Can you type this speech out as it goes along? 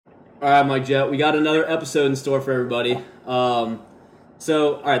All right, Mike Jet, we got another episode in store for everybody. All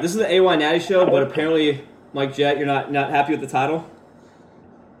right, this is the AY Natty Show, but apparently, Mike Jet, you're not happy with the title?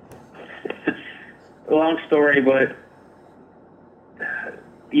 Long story, but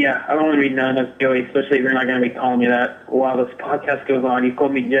yeah, I don't want to be known as Joey, especially if you're not going to be calling me that while this podcast goes on. You call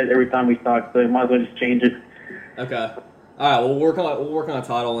me Jet every time we talk, so you might as well just change it. Okay. All right, we'll work on a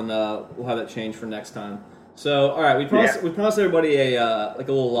title, and we'll have that changed for next time. So, all right, we promised everybody a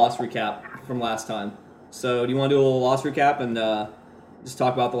little loss recap from last time. So, do you want to do a little loss recap and just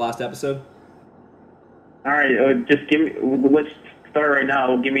talk about the last episode? All right, let's start right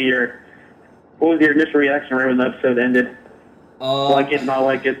now. Give me what was your initial reaction right when the episode ended? Like it, not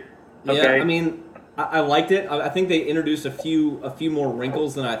like it? Okay. Yeah, I mean, I liked it. I think they introduced a few more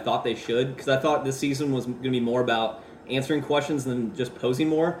wrinkles than I thought they should, because I thought this season was going to be more about answering questions than just posing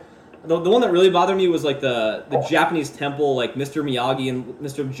more. The one that really bothered me was like the Japanese temple, like Mr. Miyagi and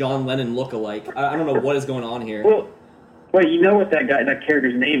Mr. John Lennon look-alike. I don't know what is going on here. Well, wait, you know what that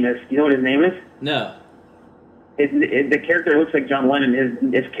character's name is? You know what his name is? No. The character looks like John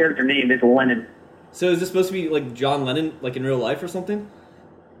Lennon. His character name is Lennon. So is this supposed to be like John Lennon, like in real life or something?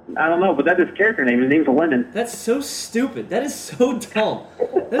 I don't know, but that's his character name. His name's Lennon. That's so stupid. That is so dumb.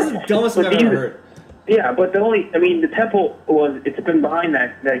 That is the dumbest thing I've ever heard. Yeah, but the temple it's been behind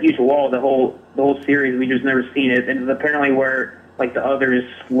that huge wall the whole series. We just never seen it, and it's apparently where like the others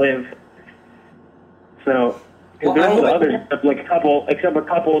live. So, all the others, except a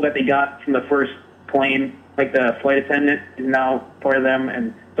couple that they got from the first plane, like the flight attendant is now part of them,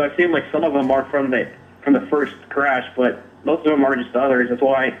 and so I assume like some of them are from the first crash, but most of them are just others. That's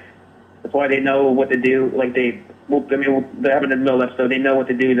why they know what to do. Like they haven't in the middle of the episode. They know what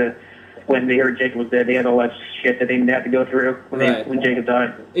to do when they heard Jacob was dead. They had all that shit that they didn't have to go through when Jacob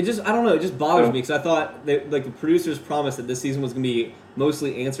died. I don't know. It just bothers me because I thought the producers promised that this season was going to be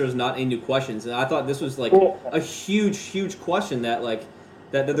mostly answers, not any new questions, and I thought this was like a huge question that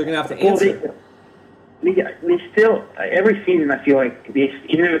they're going to have to answer. They still, every season I feel like,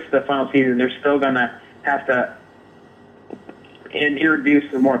 even if it's the final season, they're still going to have to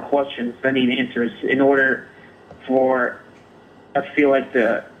introduce more questions than need answers in order for, I feel like,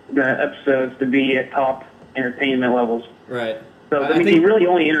 the episodes to be at top entertainment levels. Right. So, they really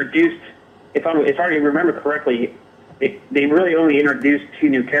only introduced, if I remember correctly, they really only introduced two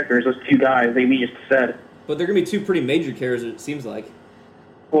new characters, those two guys we just said. But they're going to be two pretty major characters, it seems like.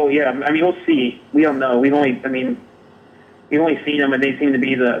 Well, yeah, I mean, we'll see. We don't know. We've only seen them, and they seem to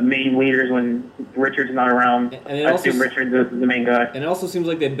be the main leaders when Richard's not around. I assume Richard's the main guy. And it also seems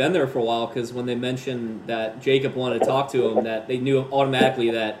like they've been there for a while, because when they mentioned that Jacob wanted to talk to him, that they knew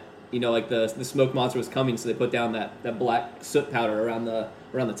automatically that, like the smoke monster was coming, so they put down that black soot powder around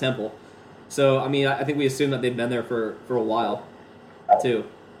the temple. So, I mean, I think we assume that they've been there for a while, too.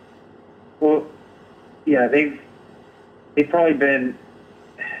 Well, yeah, they've probably been,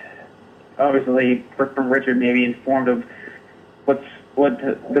 obviously, from Richard, maybe informed of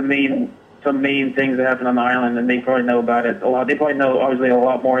some main things that happen on the island, and they probably know about it a lot. They probably know, obviously, a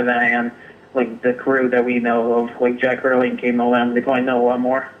lot more than I am, like the crew that we know of, like Jack Hurley and Kate Nolan. They probably know a lot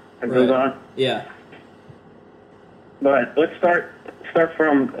more that goes on. Yeah. But let's start back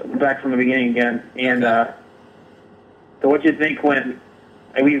from the beginning again. And so, what you think when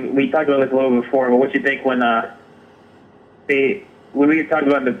we talked about this a little before? But what you think when we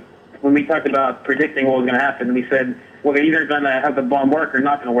talked about predicting what was going to happen? We said, well, they're either going to have the bomb work or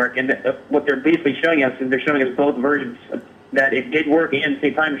not going to work. And what they're basically showing us is they're showing us both versions, that it did work, and at the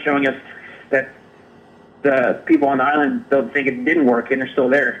same time showing us that the people on the island don't think it didn't work, and they're still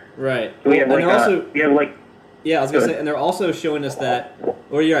there. Right. So I was going to say, and they're also showing us that,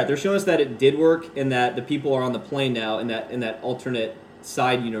 or you're right, they're showing us that it did work, and that the people are on the plane now in that alternate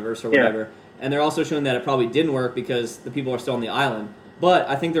side universe or whatever. Yeah. And they're also showing that it probably didn't work because the people are still on the island. But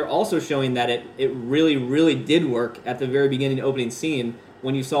I think they're also showing that it really, really did work at the very beginning opening scene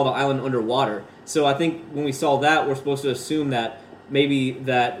when you saw the island underwater. So I think when we saw that, we're supposed to assume that maybe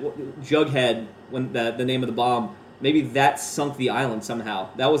that Jughead, when the name of the bomb, maybe that sunk the island somehow.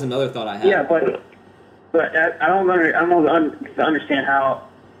 That was another thought I had. Yeah, but I don't understand how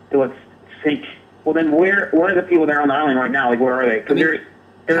it would sink. Well, then where are the people that are on the island right now? Like, where are they? Because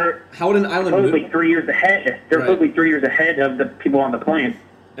how would an island supposedly move? 3 years ahead. They're supposedly 3 years ahead of the people on the plane.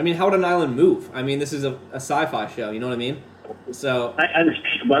 I mean, how would an island move? I mean, this is a sci-fi show. You know what I mean? So I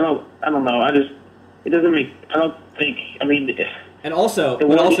understand, but I don't know. It doesn't make. I don't think. I mean, and also,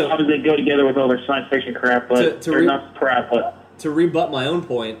 obviously go together with all their science fiction crap, but they're not crap. But to rebut my own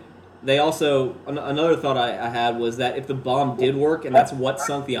point, they also another thought I had was that if the bomb did work and that's what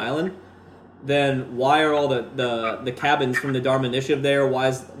sunk the island, then why are all the cabins from the Dharma Initiative there? Why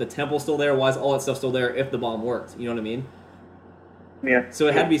is the temple still there? Why is all that stuff still there if the bomb worked? You know what I mean? Yeah. So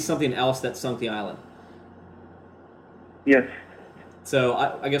it had to be something else that sunk the island. Yes. So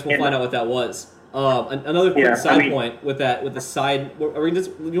I guess we'll find out what that was. Another quick side point with the side. Are we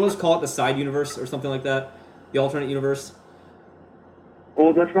just, you want to call it the side universe or something like that? The alternate universe.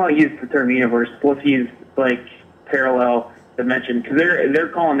 Well, let's not use the term universe. Let's use like parallel dimension because they're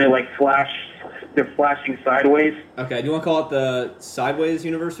calling it like flash. They're flashing sideways. Okay. Do you want to call it the sideways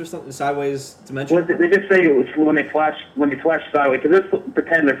universe or something? Sideways dimension. Well, they just say when they flash sideways because let's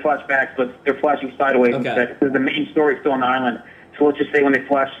pretend they're flashbacks, but they're flashing sideways instead because the main story is still on the island. So let's just say when they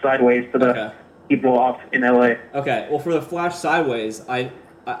flash sideways to the people off in LA. Okay. Well, for the flash sideways, I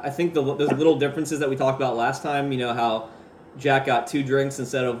think those little differences that we talked about last time. You know how Jack got 2 drinks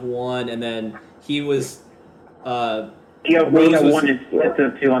instead of 1, and then he was. We got 1 instead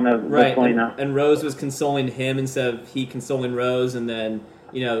of 2 on the plane now. And Rose was consoling him instead of he consoling Rose, and then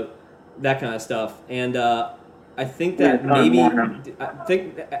that kind of stuff. And I think that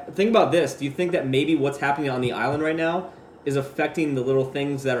think about this. Do you think that maybe what's happening on the island right now is affecting the little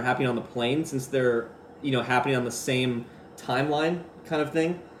things that are happening on the plane, since they're happening on the same timeline, kind of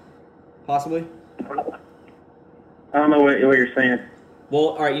thing, possibly? I don't know what you're saying. Well,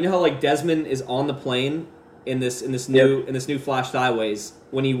 all right. You know how like Desmond is on the plane in this new Flash Sideways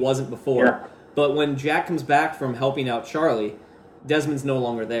when he wasn't before, but when Jack comes back from helping out Charlie, Desmond's no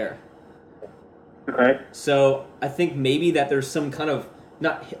longer there. Okay. So I think maybe that there's some kind of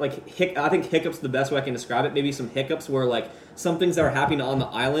I think hiccups is the best way I can describe it. Maybe some hiccups where like some things that are happening on the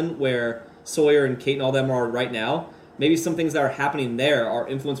island where Sawyer and Kate and all them are right now. Maybe some things that are happening there are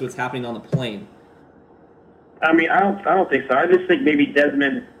influenced what's happening on the plane. I mean, I don't think so. I just think maybe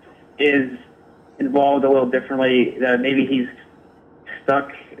Desmond is involved a little differently. Maybe he's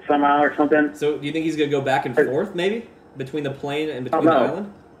stuck somehow or something. So do you think he's going to go back and forth maybe between the plane and between the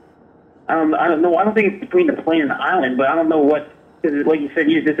island? I don't know. I don't think it's between the plane and the island, but I don't know what. Because like you said,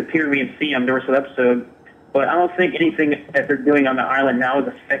 he just disappeared. We didn't see him the rest of the episode. But I don't think anything that they're doing on the island now is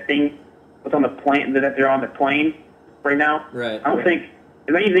affecting what's on the plane. That they're on the plane right now. Right. I don't think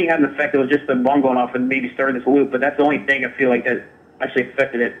if anything had an effect, it was just the bomb going off and maybe starting this loop. But that's the only thing I feel like that actually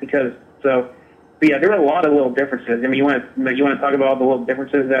affected it. But yeah, there were a lot of little differences. I mean, you want to talk about all the little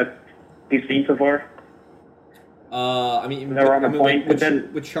differences that you've seen so far?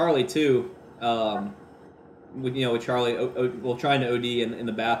 With Charlie too. With Charlie, trying to OD in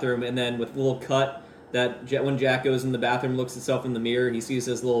the bathroom, and then with the little cut that when Jack goes in the bathroom, looks himself in the mirror, he sees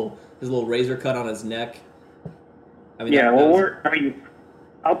his little razor cut on his neck. I mean,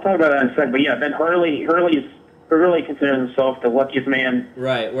 I'll talk about that in a second. But yeah, then Hurley considers himself the luckiest man.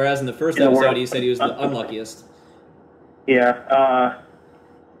 Right. Whereas in the first episode, he said he was the unluckiest. Yeah.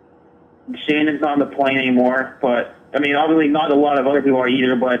 Shannon's not on the plane anymore, but I mean, obviously not a lot of other people are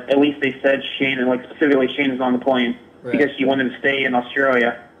either. But at least they said Shannon, like specifically Shannon's on the plane because she wanted to stay in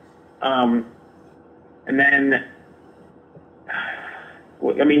Australia. And then,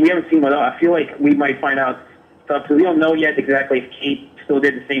 I mean, we haven't seen what else. I feel like we might find out stuff because we don't know yet exactly if Kate still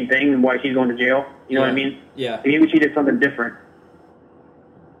did the same thing and why she's going to jail. You know what I mean? Yeah. Maybe she did something different.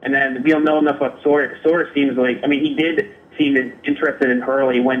 And then we don't know enough about Sawyer. Sawyer seems like, I mean, he did seem interested in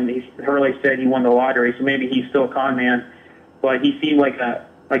Hurley when Hurley said he won the lottery, so maybe he's still a con man. But he seemed like a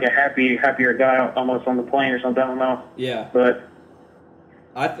happier guy almost on the plane or something. I don't know. Yeah. But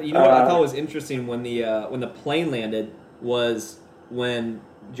what I thought was interesting when the plane landed was when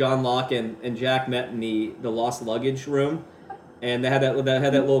John Locke and Jack met in the lost luggage room, and they had that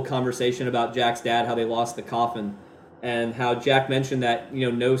little conversation about Jack's dad, how they lost the coffin, and how Jack mentioned that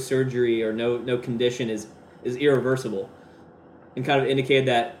no surgery or no condition is irreversible, and kind of indicated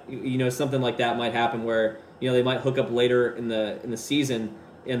that something like that might happen where they might hook up later in the season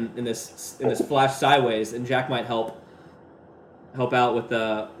in this Flash Sideways, and Jack might help out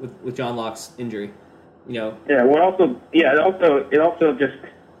with John Locke's injury. Yeah. Well, it also just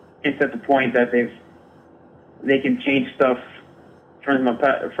hints at the point that they can change stuff from the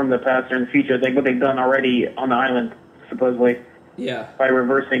past or in the future, like what they've done already on the island, supposedly. Yeah. By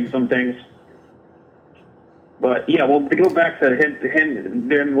reversing some things. But yeah, well, to go back to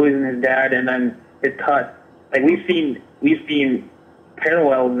him losing his dad and then his cut, like we've seen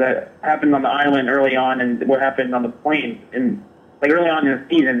parallels that happened on the island early on and what happened on the plane, and like early on in the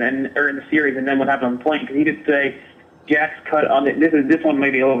season or in the series, and then what happened on the plane. Because he did say Jack's cut on this one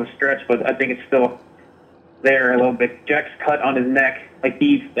may be a little of a stretch, but I think it's still there a little bit. Jack's cut on his neck, like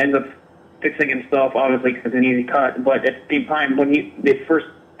he ends up fixing himself, obviously, because it's an easy cut. But at the same time, when the first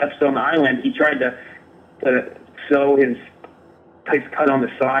episode on the island, he tried to sew his type cut on the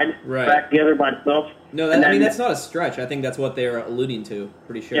side, right. back together by itself. No, that's not a stretch. I think that's what they're alluding to.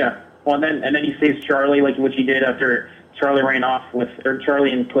 Pretty sure. Yeah. Well, and then he saves Charlie, like what he did after Charlie ran off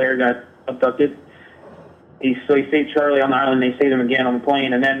Charlie and Claire got abducted. He saved Charlie on the island. They saved him again on the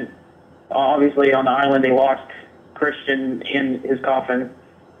plane, and then obviously on the island they lost Christian in his coffin,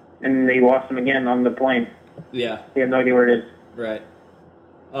 and they lost him again on the plane. Yeah. They have no idea where it is. Right.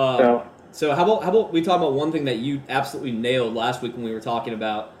 So how about we talk about one thing that you absolutely nailed last week when we were talking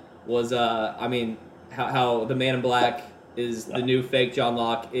about was how the Man in Black is the new fake John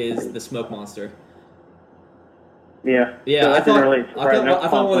Locke is the smoke monster. Yeah. Yeah, so I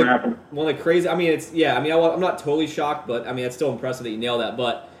thought one of the crazy. I'm not totally shocked, but it's still impressive that you nailed that.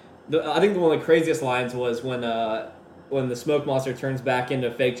 But I think one of the craziest lines was when the smoke monster turns back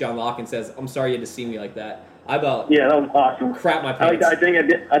into fake John Locke and says, "I'm sorry you had to see me like that." That was awesome. Crap my pants. I think I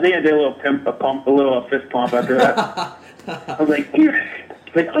did a little fist pump after that. I was like,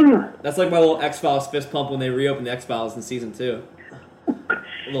 That's like my little X-Files fist pump when they reopened the X-Files in season 2.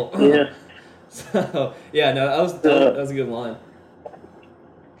 Yeah. So that was a good line.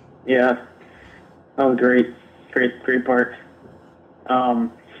 Yeah, that was great part.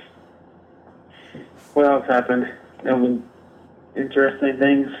 What else happened? That was interesting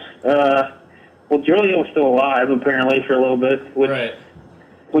things. Well, Julia was still alive apparently for a little bit. Right.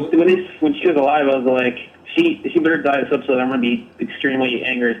 When she was alive, I was like, she better die this episode. I'm gonna be extremely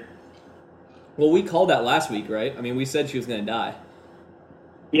angry. Well, we called that last week, right? I mean, we said she was gonna die.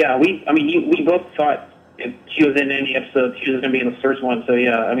 Yeah, we both thought if she was in any episode, she was going to be in the first one. So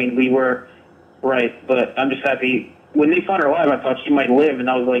yeah, I mean, we were right. But I'm just happy when they found her alive. I thought she might live, and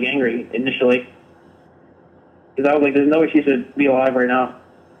I was like angry initially because I was like, "There's no way she should be alive right now."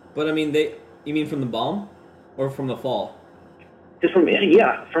 But I mean, you mean from the bomb or from the fall? Just from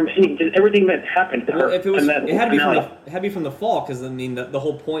just everything that happened to her. Well, if it had to be from the fall because I mean, the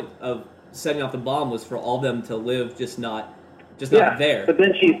whole point of setting off the bomb was for all of them to live, just not there. But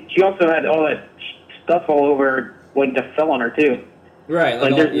then she also had all that stuff all over, like that fell on her too. Right.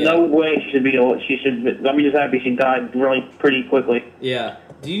 Like there's no way she should. I'm just happy she died really pretty quickly. Yeah.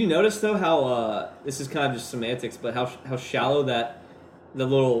 Do you notice though how this is kind of just semantics, but how shallow that the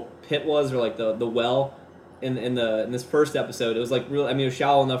little pit was, or like the well in this first episode? It was like real. I mean, it was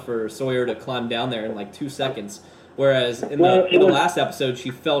shallow enough for Sawyer to climb down there in like 2 seconds. Whereas in the last episode,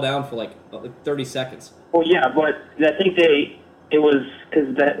 she fell down for like 30 seconds. Well, yeah, but I think it was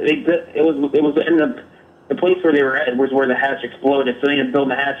because it was in the place where they were at was where the hatch exploded. So they had to build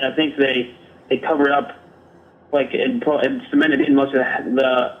the hatch, and I think they covered up like and cemented in most of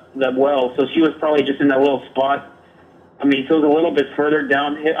the well. So she was probably just in that little spot. I mean, so it was a little bit further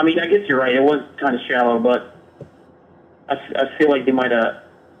down. I mean, I guess you're right. It was kind of shallow, but I feel like they might have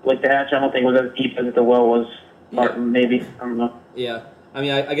like the hatch. I don't think was as deep as the well was. Yeah. Or maybe I don't know. Yeah, I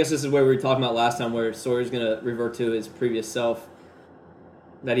mean, I guess this is where we were talking about last time, where Sawyer's going to revert to his previous self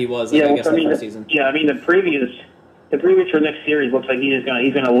that he was. I guess, the first season. Yeah, I mean, the previews for next series looks like he's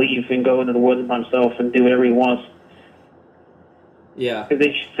gonna leave and go into the woods by himself and do whatever he wants. Yeah, because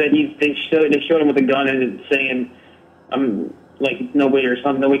they showed him with a gun and saying, "I'm like nobody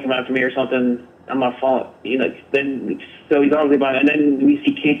come after me or something. I'm not following." Then so he's obviously buying. And then we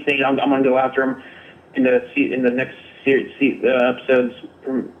see Kate saying, "I'm gonna go after him." In the next series episodes,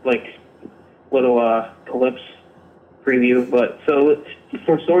 from like little Calypse preview, but so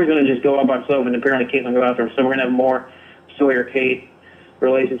Sawyer's gonna just go out by himself, and apparently Kate's gonna go after him. So we're gonna have more Sawyer-Kate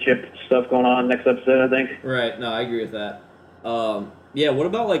relationship stuff going on next episode, I think. Right. No, I agree with that. Yeah. What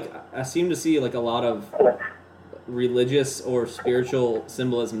about like I seem to see like a lot of religious or spiritual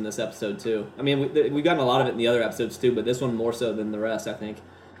symbolism in this episode too. I mean, we've gotten a lot of it in the other episodes too, but this one more so than the rest, I think.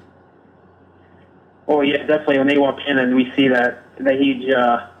 Oh yeah, definitely. When they walk in and we see that huge,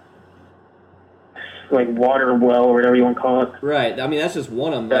 like water well or whatever you want to call it. Right. I mean, that's just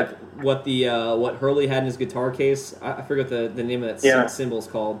one of them. Like what Hurley had in his guitar case. I forget the name of that symbol is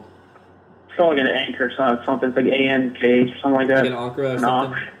called. It's called like an anchor or something. It's like ANK or something like that. Like an ankara or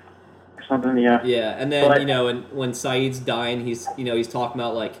something. Or something. Yeah. Yeah, and then and when Saeed's dying, he's talking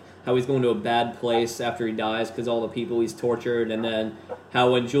about like how he's going to a bad place after he dies because all the people he's tortured, and then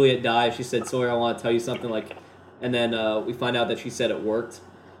how when Juliet dies, she said, "Sawyer, I want to tell you something," like, and then we find out that she said it worked.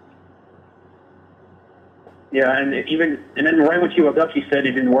 Yeah, and then right when she woke up, she said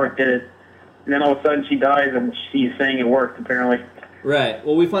it didn't work, did it? And then all of a sudden she dies, and she's saying it worked, apparently. Right.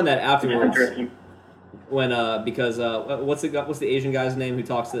 Well, we find that afterwards. Interesting. When because what's the Asian guy's name who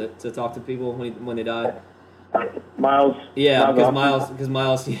talks to talk to people when they die? Miles. Yeah, because Miles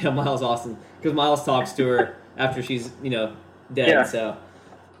Austin. Because Miles talks to her after she's dead. Yeah. So.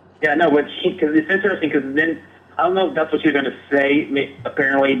 Yeah, no, but because it's interesting because then I don't know if that's what she was going to say.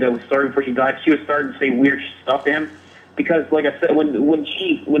 Apparently, the story before she died, she was starting to say weird stuff to him. Because, like I said, when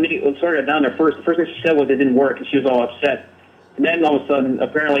they started down there first, the first thing she said was it didn't work, and she was all upset. And then all of a sudden,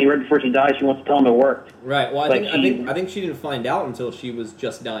 apparently, right before she died, she wants to tell him it worked. Right. Well, I think she didn't find out until she was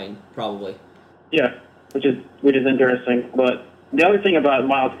just dying, probably. Yeah, which is interesting. But the other thing about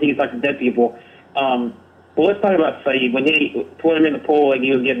Miles, he's like dead people. Well, let's talk about Saeed. When he put him in the pool, like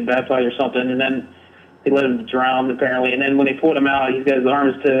he was getting baptized or something, and then they let him drown apparently. And then when they pulled him out, he's got his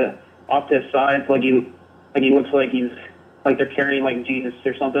arms off to his sides, like he looks like he's like they're carrying like Jesus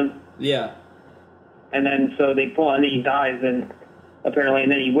or something. Yeah. And then so they pull, and then he dies, and apparently,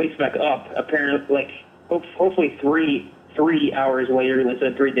 and then he wakes back up. Apparently, like hopefully 3 hours later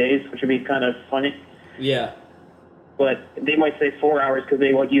instead of 3 days, which would be kind of funny. Yeah. But they might say 4 hours because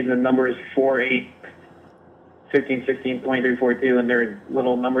they like use the numbers 4, 8, 15, 16, 23, 42, and their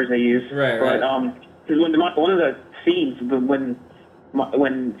little numbers they use. Right. But because one of the scenes when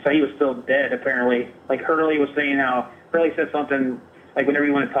Saeed was still dead, apparently, like Hurley was saying how Hurley said something like, whenever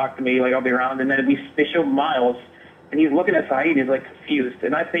you want to talk to me, like I'll be around, and then they showed Miles, and he's looking at Saeed, and he's like confused,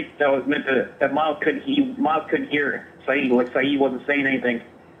 and I think that was meant that Miles couldn't hear Saeed, like Saeed wasn't saying anything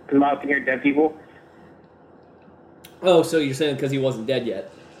because Miles can hear dead people. Oh, so you're saying because he wasn't dead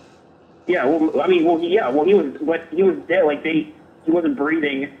yet? Yeah, he was dead, like he wasn't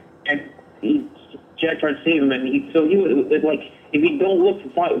breathing, and Jack tried to save him, and he was like, if you don't watch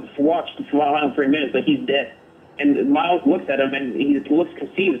the final 3 minutes, like he's dead. And Miles looks at him, and he looks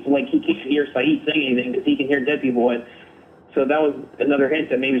confused, like he can't hear Saeed saying anything because he can hear dead people. And so that was another hint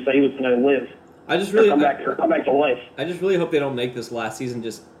that maybe Saeed was going to live. Come back to life. I just really hope they don't make this last season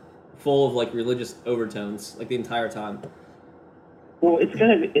just full of like religious overtones, like the entire time. Well, it's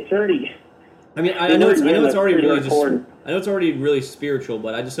already. I mean, I know it's already really I know it's already really spiritual,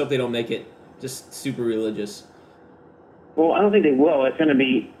 but I just hope they don't make it just super religious. Well, I don't think they will. It's going to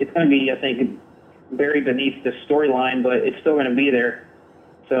be, I think, buried beneath the storyline, but it's still going to be there.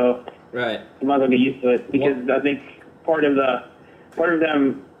 So right, you might as well get used to it because I think part of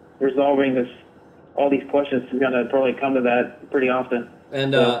them resolving all these questions is going to probably come to that pretty often.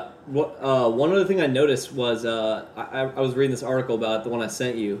 And one other thing I noticed was I was reading this article about the one I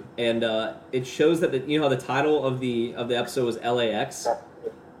sent you, and it shows that you know how the title of the episode was LAX.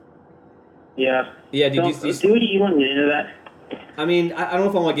 Yeah. Yeah. Do you want to get into that? I mean, I don't know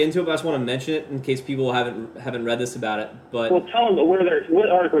if I want to get into it, but I just want to mention it in case people haven't read this about it. But well, tell them what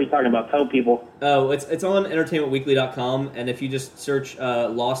article are you talking about? Tell people. Oh, it's on entertainmentweekly.com, and if you just search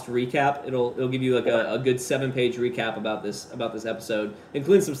Lost recap, it'll give you like a good 7-page recap about this episode,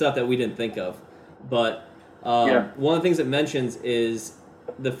 including some stuff that we didn't think of. But one of the things it mentions is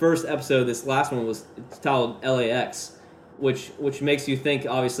the first episode. This last one it's titled LAX. Which makes you think,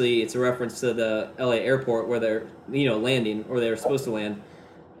 obviously, it's a reference to the LA airport where they're, landing, or they're supposed to land.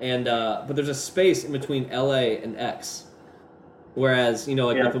 And but there's a space in between LA and X. Whereas,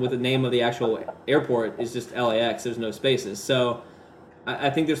 with the name of the actual airport is just LAX, there's no spaces. So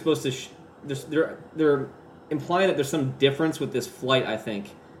I think they're supposed to they're implying that there's some difference with this flight, I think.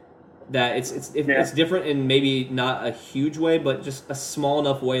 That it's different in maybe not a huge way, but just a small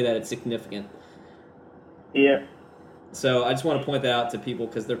enough way that it's significant. Yeah. So I just want to point that out to people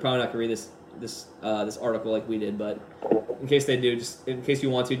because they're probably not going to read this article like we did. But in case they do, just in case you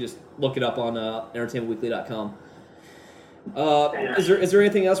want to, just look it up on entertainmentweekly.com. Is there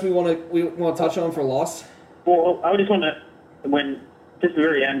anything else we want to touch on for Lost? Well, I just want to just the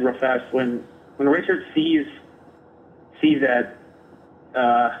very end, real fast, when Richard sees that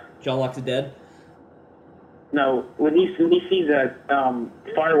John Locke's dead. No, when he sees that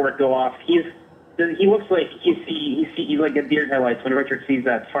firework go off, he looks like he's like a deer in headlights when Richard sees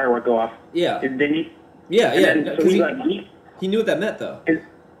that firework go off. Yeah. Didn't he? Yeah, and yeah. So he knew what that meant, though.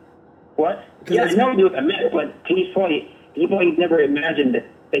 What? Yeah, I know he knew what that meant, but he probably never imagined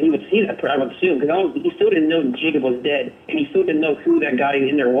that he would see that, I would assume, because he still didn't know Jacob was dead, and he still didn't know who that guy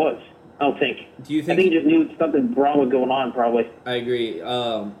in there was, I don't think. I think he just knew something wrong was going on, probably. I agree.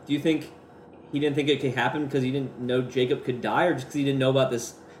 Do you think he didn't think it could happen because he didn't know Jacob could die, or just because he didn't know about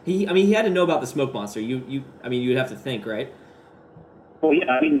this? He had to know about the smoke monster. You'd have to think, right? Well,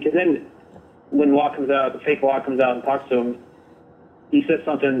 yeah, because then when Locke comes out, the fake Locke comes out and talks to him, he says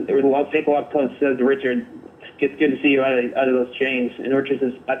something, the fake Locke says to Richard, it's good to see you out of those chains. And Richard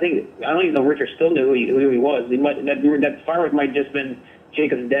says, I don't even know if Richard still knew who he was. That firework might have just been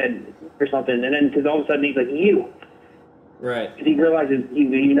Jacob's dead or something. And then, because all of a sudden he's like, you. Right. Because he realizes he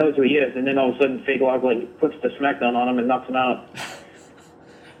knows who he is. And then all of a sudden fake Locke puts the smackdown on him and knocks him out.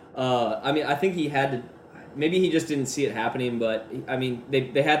 I think he had to. maybe he just didn't see it happening. But I mean,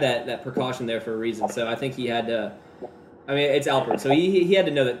 they had that precaution there for a reason. So I think he had to. I mean, it's Alpert, so he had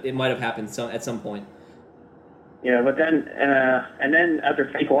to know that it might have happened at some point. Yeah, but then and then after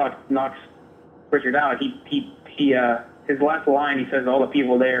Fake Lock knocks Richard out, he his last line he says to all the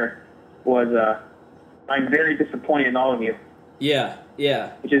people there was, "I'm very disappointed in all of you." Yeah,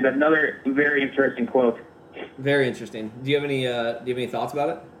 yeah. Which is another very interesting quote. Very interesting. Do you have any thoughts about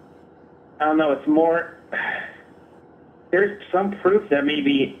it? I don't know. It's more. There's some proof that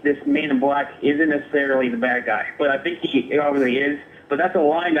maybe this Man in Black isn't necessarily the bad guy, but I think he obviously is. But that's a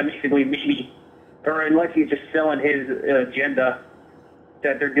line that basically maybe, or unless he's just selling his agenda,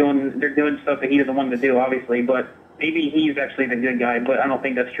 that they're doing stuff that he doesn't want to do, obviously. But maybe he's actually the good guy, but I don't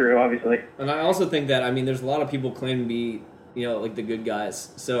think that's true, obviously. And I also think that there's a lot of people claim to be like the good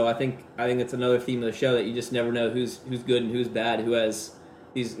guys. So I think it's another theme of the show that you just never know who's good and who's bad, who has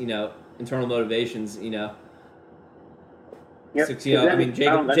these internal motivations. Yep. So,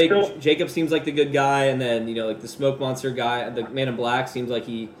 Jacob seems like the good guy, and then like the Smoke Monster guy, the Man in Black seems like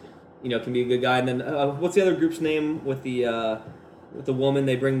he can be a good guy. And then what's the other group's name with the woman?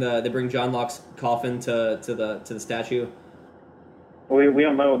 They bring John Locke's coffin to the statue. We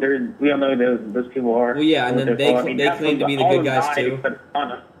don't know. We don't know who those people are. Well, yeah, and then they claim to be the good guys too.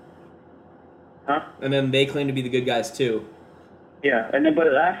 Huh? And then they claim to be the good guys too. Yeah, and then but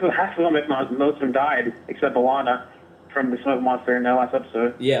half of them, if not most of them, died except Alana from the Smoke Monster in that last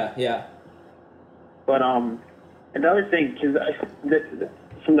episode. Yeah, yeah. But another thing, because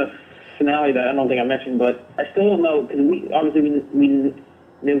from the finale that I don't think I mentioned, but I still don't know, because we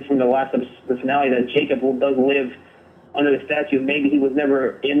knew from the last episode, the finale, that Jacob does live under the statue. Maybe he was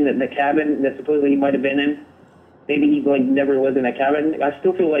never in the cabin that supposedly he might have been in. Maybe he never lived in that cabin. I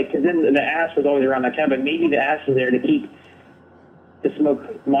still feel like, because then the ash was always around that cabin, maybe the ash was there to keep the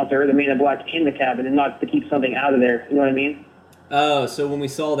Smoke Monster or the Man in Black in the cabin and not to keep something out of there. You know what I mean? Oh, so when we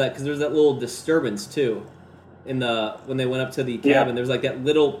saw that, because there's that little disturbance too, when they went up to the cabin, there's like that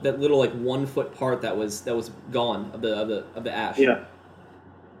little like 1 foot part that was gone of the ash. Yeah.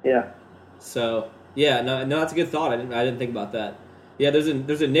 Yeah. So yeah, no, that's a good thought. I didn't think about that. Yeah, there's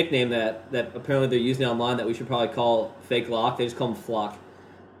a nickname that apparently they're using online that we should probably call Fake Lock. They just call him Flock.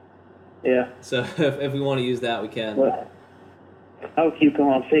 Yeah. So if we want to use that, we can. Well, I would keep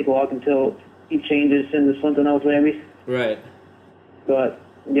calling Fake Lock until he changes into something else, maybe. Right. But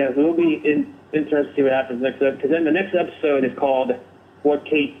yeah, so it'll be interesting to see what happens next episode. Because then the next episode is called "What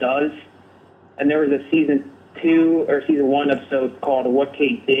Kate Does," and there was a season 2 or season 1 episode called "What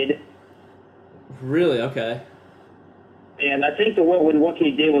Kate Did." Really? Okay. And I think what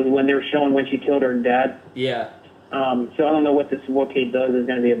Kate did was when they were showing when she killed her dad. Yeah. So I don't know what Kate Does is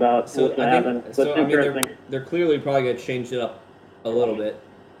going to be about. So what's going to happen? But interesting. They're clearly probably going to change it up a little bit.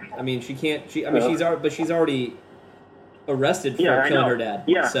 I mean, she's already arrested for killing her dad.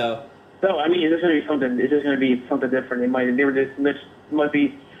 Yeah. So I mean, it's just going to be something different. They might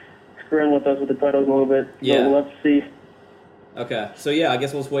be screwing with us with the titles a little bit. Yeah. But we'll have to see. Okay. So yeah, I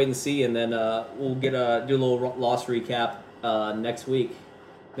guess we'll just wait and see, and then we'll do a little Lost recap next week.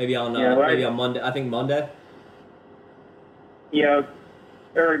 Maybe on Monday. I think Monday. Yeah.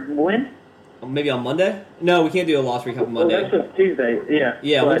 Or when? Maybe on Monday? No, we can't do a Lost recap on Monday. Well, that's just Tuesday. Yeah.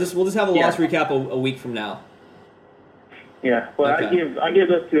 Yeah, we'll just have a Lost recap a week from now. Yeah, but okay. I give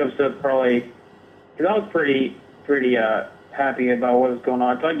those 2 episodes probably, because I was pretty happy about what was going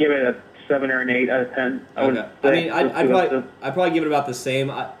on. So I'd give it a 7 or an 8 out of 10. I'd probably give it about the same.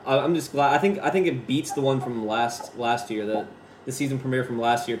 I'm just glad. I think it beats the one from last year. The season premiere from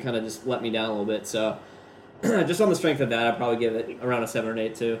last year kind of just let me down a little bit. So just on the strength of that, I'd probably give it around a 7 or an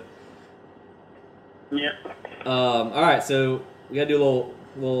 8 too. Yeah. All right, so we gotta do a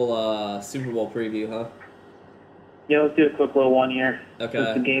little Super Bowl preview, huh? Yeah, let's do a quick little one here. Okay.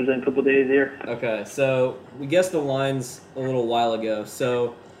 Since the game's in a couple days here. Okay, so we guessed the lines a little while ago.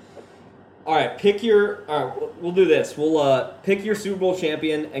 So, all right, we'll do this. We'll pick your Super Bowl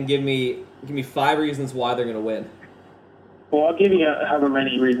champion and give me 5 reasons why they're gonna win. Well, I'll give you however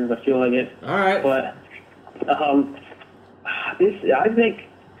many reasons I feel like it. All right. But I think,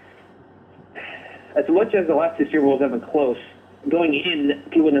 as much as the last 2 Super Bowls have been close, going in,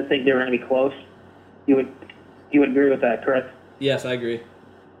 people didn't think they were going to be close. You would agree with that, correct? Yes, I agree.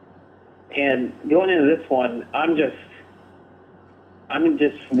 And going into this one, I'm just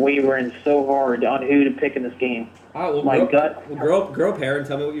wavering so hard on who to pick in this game. All right, grow up here and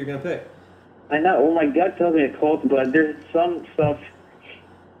tell me what you're going to pick. I know. Well, my gut tells me the Colts, but there's some stuff.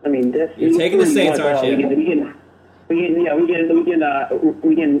 I mean, you're taking the Saints, aren't you? We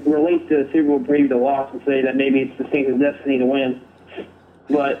can relate to the Super Bowl preview to loss and say that maybe it's the Saints' destiny to win.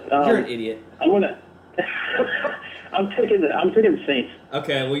 But you're an idiot. I'm gonna I'm taking the Saints.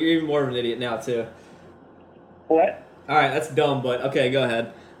 Okay, well, you're even more of an idiot now, too. What? All right, that's dumb, but okay, go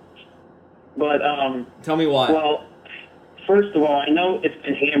ahead. But, tell me why. Well, first of all, I know it's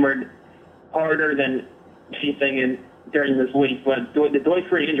been hammered harder than anything during this week, but the Dwight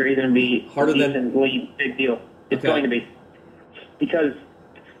Freeney injury is going to be harder than a big deal. It's going to be. Because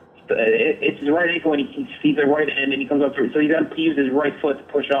it's his right ankle and he sees the right end and he comes up through. So he's got to use his right foot to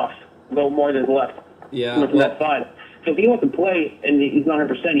push off, a little more than his left. Yeah. From that side. So if he wants to play and he's not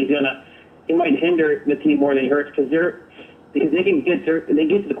 100%, he might hinder the team more than he hurts because they get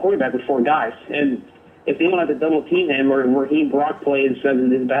to the quarterback with 4 guys. And if they don't have to double team him or Raheem Brock plays as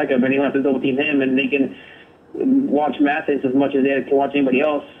his backup and they don't have to double team him and they can watch Mathis as much as they can watch anybody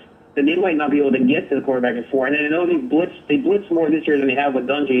else, then they might not be able to get to the quarterback at 4. And then I know they blitz more this year than they have with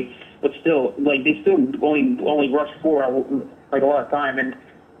Dungy, but still, they still only rush 4 like a lot of time, and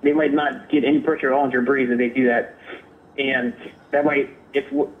they might not get any pressure on Drew Brees if they do that. And that might, if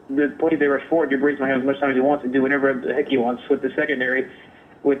the plays they rush 4, Drew Brees might have as much time as he wants to do whatever the heck he wants with the secondary,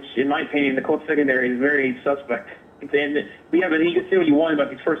 which, in my opinion, the Colts secondary is very suspect. And you can say what you want about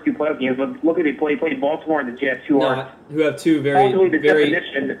these first 2 playoff games, but look at they played Baltimore and the Jets, who have 2 very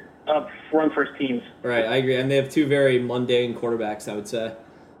definition of run first teams. Right, I agree, and they have 2 very mundane quarterbacks, I would say.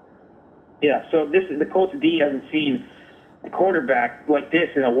 Yeah, so the Colts D hasn't seen a quarterback like this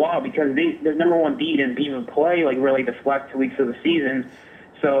in a while because their number 1 D didn't even play really the last 2 weeks of the season.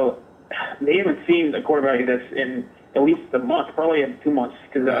 So they haven't seen a quarterback like this in at least a month, probably in 2 months,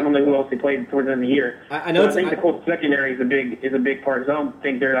 because I don't know who else they played towards the end of the year. I think the Colts secondary is a big part. So I don't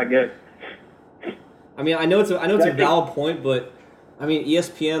think they're that good. I mean, I know it's a valid point, but I mean,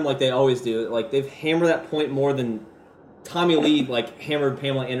 ESPN, like they always do, they've hammered that point more than Tommy Lee hammered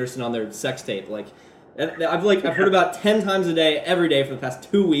Pamela Anderson on their sex tape. I've heard about 10 times a day, every day for the past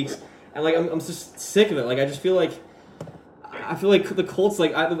 2 weeks, and I'm just sick of it. I feel like the Colts,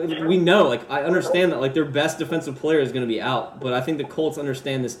 we know, I understand that their best defensive player is going to be out, but I think the Colts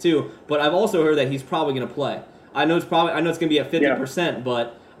understand this too. But I've also heard that he's probably going to play. I know it's going to be at 50%,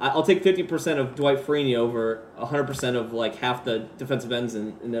 but I'll take 50% of Dwight Freeney over 100% of half the defensive ends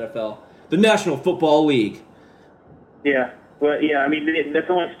in the NFL, the National Football League. Yeah, well, yeah. I mean, that's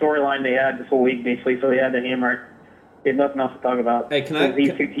the only storyline they had this whole week, basically. So they had to hammer it. They had nothing else to talk about. Hey,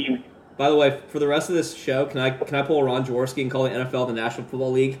 these 2 teams. By the way, for the rest of this show, can I pull Ron Jaworski and call the NFL the National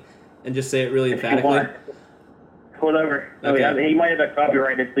Football League and just say it really emphatically? Whatever. Okay. I mean, he might have that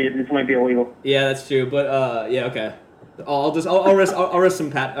copyright. This might be illegal. Yeah, that's true. But yeah, okay. I'll risk some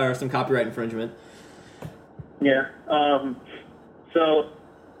copyright infringement. Yeah. So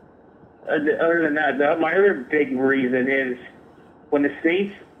other than that, my other big reason is when the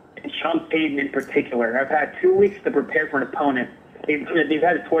Saints, and Sean Payton in particular, have had 2 weeks to prepare for an opponent. They've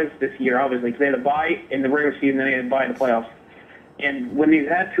had it twice this year, obviously, because they had a bye in the regular season and they had a bye in the playoffs. And when they've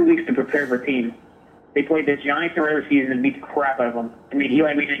had 2 weeks to prepare for a team, they played the Giants in the regular season and beat the crap out of them. I mean,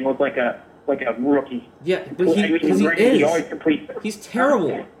 Eli Manning looked like a rookie. Yeah, but he always completes. He's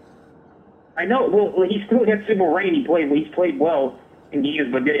terrible. I know. Well, he still had Super Bowl ring. He's played well in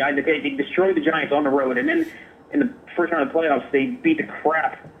games, but they destroyed the Giants on the road. And then in the first round of the playoffs, they beat the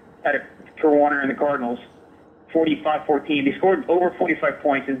crap out of Carolina and the Cardinals. 45-14. They scored over 45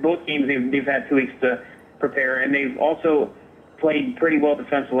 points in both games. They've had 2 weeks to prepare, and they've also played pretty well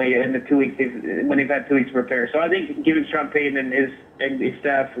defensively in the 2 weeks when they've had 2 weeks to prepare. So I think giving Sean Payton and his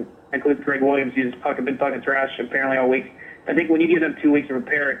staff, including Greg Williams, who's been talking trash apparently all week. I think when you give them 2 weeks to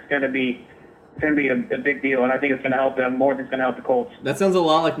prepare, it's going to be a big deal, and I think it's going to help them more than it's going to help the Colts. That sounds a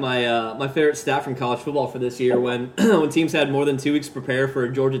lot like my favorite stat from college football for this year when when teams had more than 2 weeks to prepare for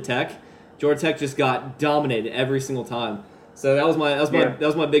Georgia Tech. Georgia Tech just got dominated every single time. So that was my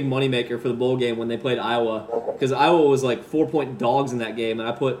big moneymaker for the bowl game when they played Iowa, because Iowa was 4-point dogs in that game, and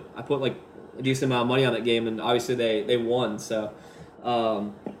I put a decent amount of money on that game, and obviously they won. So,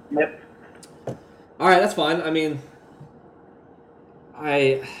 yep. All right, that's fine. I mean,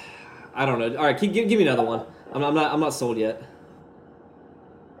 I don't know. All right, give me another one. I'm not sold yet.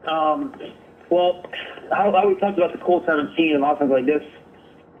 Well, how we talked about the Colts haven't seen an offense like this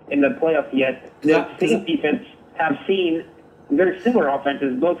in the playoffs yet. The Saints defense have seen very similar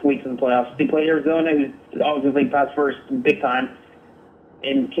offenses both weeks in the playoffs. They played Arizona, who's obviously pass first big time,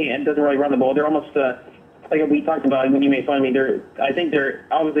 and doesn't really run the ball. They're almost like we talked about when you made fun of me. I think they're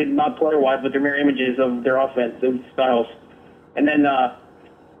obviously not player-wise, but they're mirror images of their offensive styles. And then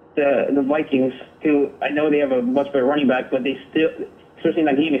the Vikings, who I know they have a much better running back, but they still, especially in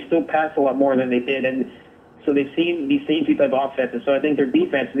that game, they still pass a lot more than they did, and so they've seen these same two type of offenses. So I think their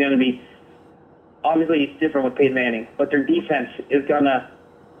defense is going to be, obviously it's different with Peyton Manning, but their defense is going to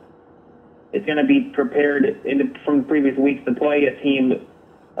is going to be prepared from the previous weeks to play a team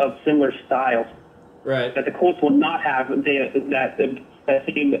of similar styles. Right. That the Colts will not have that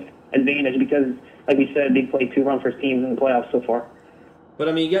same advantage because, like we said, they played 2 run-first teams in the playoffs so far. But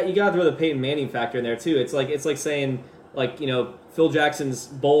I mean, you got to throw the Peyton Manning factor in there too. It's like saying, like, you know, Phil Jackson's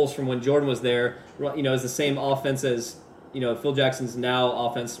bowls from when Jordan was there, you know, is the same offense as, you know, Phil Jackson's now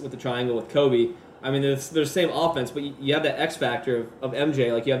offense with the triangle with Kobe. I mean, there's the same offense, but you have that X factor of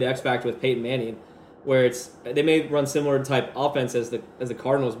MJ, like you have the X factor with Peyton Manning, where they may run similar type offense as the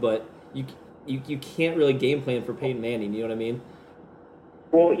Cardinals, but you can't really game plan for Peyton Manning. You know what I mean?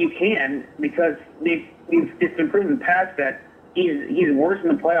 Well, you can because it's been proven in the past that he's worse in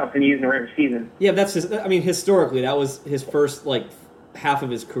the playoffs than he is in the regular season. Yeah, that's just. I mean, historically, that was his first half of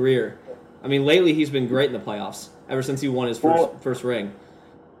his career. I mean, lately he's been great in the playoffs ever since he won his first ring.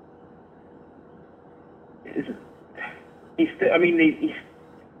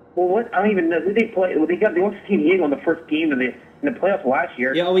 What? I don't even know. Who they play? Well, they went to San Diego in the first game in the playoffs last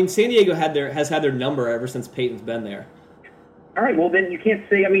year. Yeah, I mean, San Diego has had their number ever since Peyton's been there. All right, well then you can't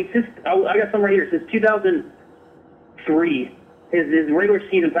say. I mean, I got some right here. Since 2003, his regular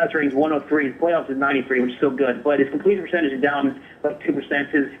season pass rating is 103. His playoffs is 93, which is still good. But his completion percentage is down like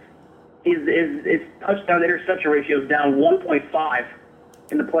 2%. His touchdown to interception ratio is down 1.5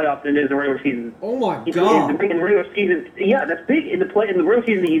 in the playoffs than it is in the regular season. Oh my god! In the regular season, yeah, that's big. In the regular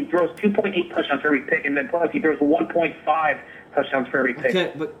season, he throws 2.8 touchdowns for every pick, and then playoffs he throws 1.5 touchdowns for every pick.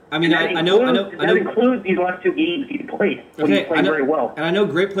 Okay, but I mean, I know. know. That includes these last 2 games he played. Okay, he played very well. And I know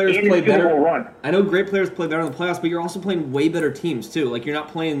great players and play better. Run. I know great players play better in the playoffs, but you're also playing way better teams too. Like you're not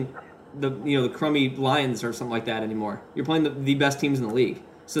playing the crummy Lions or something like that anymore. You're playing the best teams in the league.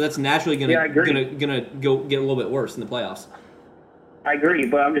 So that's naturally gonna go get a little bit worse in the playoffs. I agree,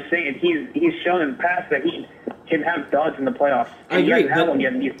 but I'm just saying he's shown in the past that he can have duds in the playoffs. I agree. He hasn't had one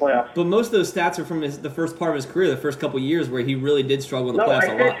yet in these playoffs. But most of those stats are from the first part of his career, the first couple of years where he really did struggle in the playoffs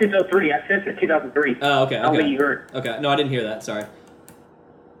a lot. No, I said 2003. I said 2003. Oh, okay. I don't think you heard. Okay, no, I didn't hear that. Sorry.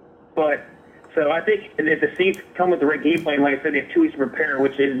 But so I think if the Saints come with the right game plan, like I said, they have 2 weeks to prepare,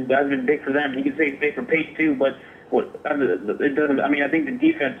 which has been big for them. You can say it's big for Pace too, but it doesn't. I mean, I think the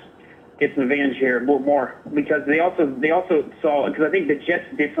defense gets an advantage here a little more because they also saw, because I think the Jets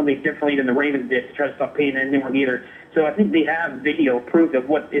did something differently than the Ravens did to try to stop Peyton, and it didn't work either. So I think they have video proof of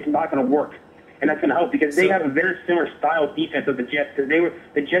what it's not going to work, and that's going to help because they have a very similar style of defense of the Jets. Because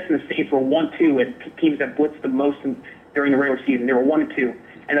the Jets and the Saints were 1-2 and teams that blitzed the most during the regular season. They were 1-2,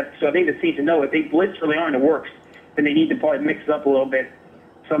 and so I think the Saints know if they blitz early on and it works, then they need to probably mix it up a little bit.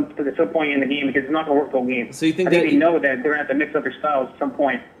 At some point in the game because it's not going to work the whole game. So you think they know that they're going to have to mix up their styles at some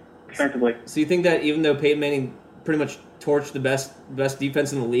point. Defensively. So you think that even though Peyton Manning pretty much torched the best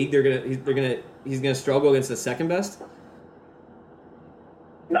defense in the league, he's gonna struggle against the second best?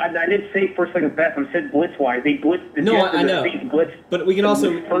 No, I didn't say first, second best. I said blitz wise. They blitzed the Jets. I know. Blitz, but we can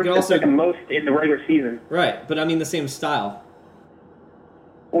also second most in the regular season. Right, but I mean the same style.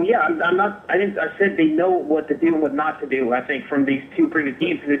 Well, yeah, I'm not. I said they know what to do and what not to do. I think from these 2 previous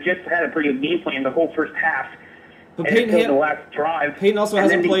games, the Jets had a pretty good game plan the whole first half. But Peyton the last drive. Peyton also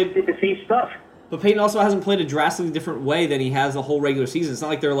hasn't played the same stuff. But Peyton also hasn't played a drastically different way than he has the whole regular season. It's not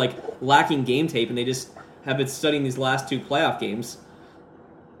like they're lacking game tape and they just have been studying these last 2 playoff games.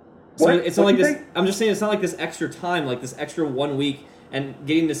 So it's not like this. I'm just saying it's not like this extra time, like this extra 1 week, and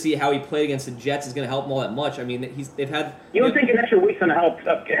getting to see how he played against the Jets is going to help him all that much. I mean, they've had. You don't think an extra week's going to help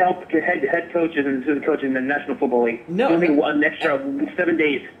head coaches and assistant coaches in the National Football League? No, you don't think an extra 7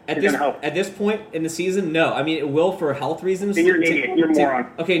 days is going to help? At this point in the season, no. I mean, it will for health reasons. Then you're an idiot. You're a moron.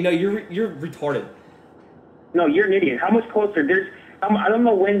 Okay, no, you're retarded. No, you're an idiot. How much closer? I don't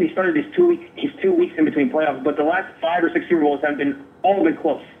know when they started these 2 weeks in between playoffs, but the last 5 or 6 Super Bowls have all been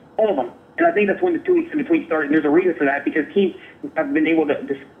close, all of them. And I think that's when the 2 weeks in between started. And there's a reason for that because teams have been able to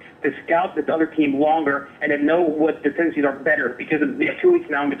scout the other team longer and to know what the tendencies are better because they have 2 weeks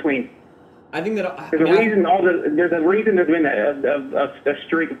now in between. I think that there's a reason there's been a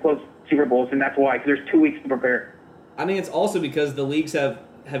streak of close Super Bowls, and that's why because there's 2 weeks to prepare. I think it's also because the leagues have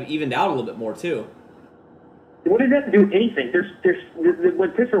evened out a little bit more too. What does that have to do with anything?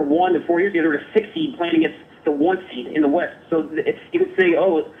 When Pittsburgh won the 4 years ago, there was a 6 seed playing against the 1 seed in the West. So you could say, are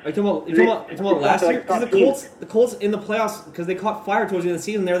you talking about last year? Because the Colts in the playoffs, because they caught fire towards the end of the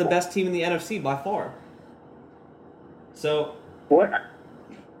season, they're the best team in the NFC by far. So what?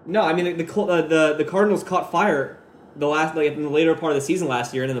 No, I mean the Cardinals caught fire in the later part of the season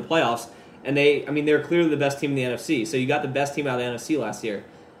last year and in the playoffs, and they're clearly the best team in the NFC. So you got the best team out of the NFC last year.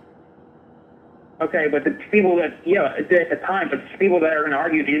 Okay, but the people that, at the time, but the people that are going to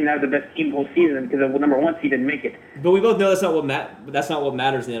argue they didn't have the best team the whole season because the number one seed didn't make it. But we both know that's not what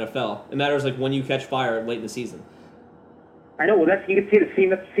matters in the NFL. It matters like when you catch fire late in the season. I know. Well, you can see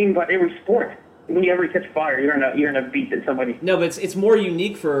that's the same about every sport. When you ever catch fire, you're gonna beat somebody. No, but it's more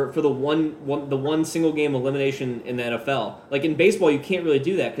unique for the one single game elimination in the NFL. Like in baseball, you can't really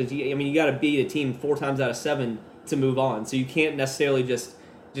do that because you got to beat a team 4 times out of 7 to move on. So you can't necessarily just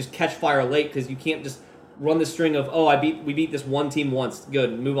catch fire late because you can't just run the string of we beat this one team once,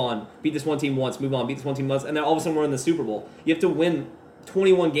 good, move on. Beat this one team once, move on. Beat this one team once, and then all of a sudden we're in the Super Bowl. You have to win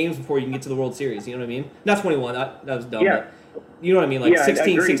 21 games before you can get to the World Series. You know what I mean? Not 21. That was dumb. Yeah. But you know what I mean? Like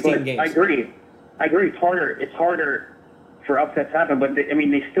 16 games. I agree. It's harder for upsets to happen, but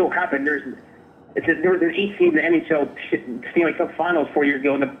they still happen. There was an 8 seed in the NHL Stanley Cup Finals 4 years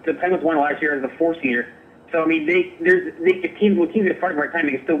ago, and the Penguins won last year as a 4-seeder. So if teams get fired at the right time,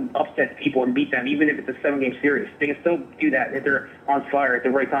 they can still upset people and beat them, even if it's a 7-game series. They can still do that if they're on fire at the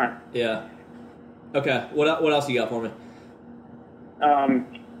right time. Yeah. Okay. What else you got for me?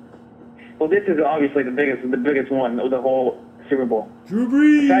 Well, this is obviously the biggest one of the whole Super Bowl. Drew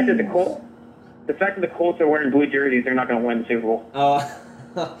Brees. The fact that the Colts are wearing blue jerseys, they're not going to win the Super Bowl.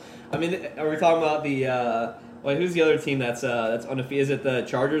 I mean, are we talking about the? Who's the other team that's undefeated? Is it the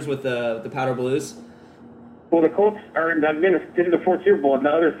Chargers with the powder blues? Well, the Colts this is the 4th Super Bowl, and the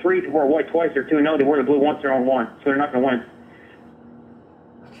other 3 wore white twice. They're 2-0. They wore the blue once. They're on 1, so they're not going to win.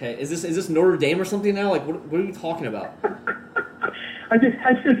 Okay, is this Notre Dame or something now? Like, what are you talking about? I just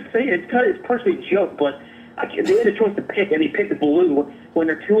say it's partially a joke, but they had a choice to pick, and they picked the blue when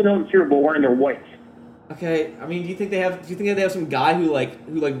they're 2-0 in the Super Bowl wearing their whites. Okay, I mean, do you think they have some guy who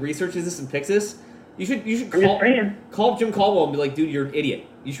researches this and picks this? You should call Jim Caldwell and be like, dude, you're an idiot.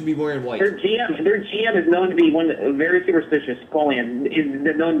 You should be wearing white. Their GM is known to be very superstitious. Paulian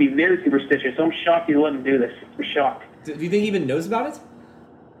is known to be very superstitious. So I'm shocked he's let him do this. I'm shocked. Do you think he even knows about it?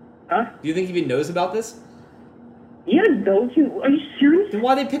 Huh? Do you think he even knows about this? Yeah, don't you? Are you serious? Then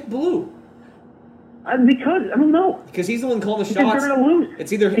why they pick blue? Because I don't know. Because he's the one calling the because shots. They're gonna lose.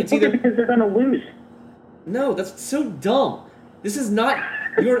 It's either because they're gonna lose. No, that's so dumb. This is not.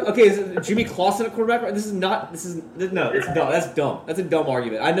 Is it Jimmy Clausen at quarterback? It's dumb. That's dumb. That's a dumb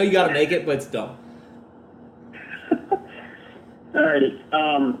argument. I know you got to make it, but it's dumb. Alrighty.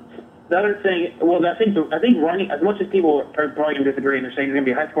 The other thing, well, I think running, as much as people are probably going to disagree, and they're saying it's going to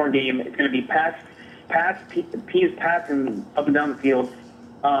be a high-scoring game, it's going to be pass, and up and down the field.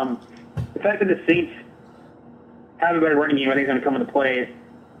 The fact that the Saints have a better running game, I think, is going to come into play,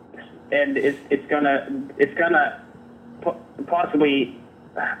 and it's gonna possibly,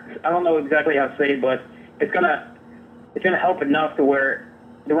 I don't know exactly how to say it, but it's gonna help enough to where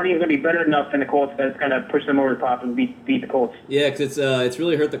the running is going to be better enough than the Colts that it's going to push them over the top and beat the Colts. Yeah, because it's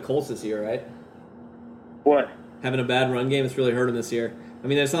really hurt the Colts this year, right? What? Having a bad run game, it's really hurt them this year. I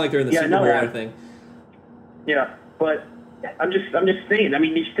mean, it's not like they're in the Super Bowl or anything. Yeah, but I'm just saying. I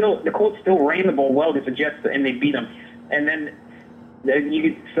mean, the Colts still ran the ball well against the Jets, and they beat them. And then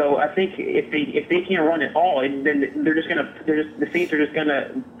so I think if they can't run at all, then the Saints are just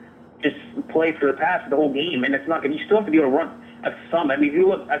gonna play for the pass the whole game, and it's not gonna. You still have to be able to run at some. I mean, if you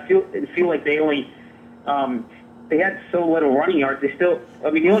look, I feel like they only they had so little running yards. They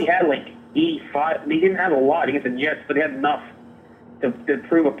only had like 85. They didn't have a lot against the Jets, but they had enough to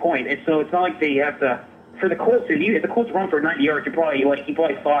prove a point. And so it's not like they have to. For the Colts, if the Colts run for 90 yards, you probably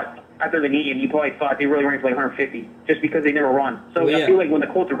thought after the game, they really ran for like 150 just because they never run. So I feel like when the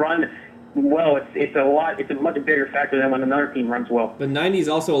Colts run well, it's a much bigger factor than when another team runs well. But 90 is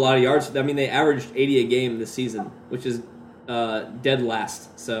also a lot of yards. I mean, they averaged 80 a game this season, which is dead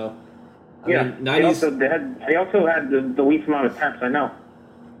last. So I mean, 90s. They also had the least amount of attempts. I know.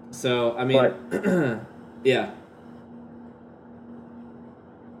 So I mean, yeah.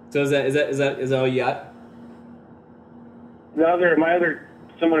 So is that all you got? My other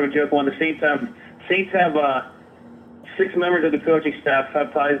somewhat of a joke one. The Saints have 6 members of the coaching staff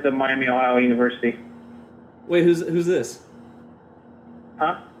have ties to Miami Ohio University. Wait, who's this?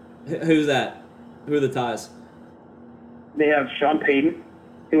 Huh? Who's that? Who are the ties? They have Sean Payton,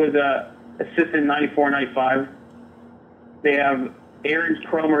 who was assistant 94-95. They have Aaron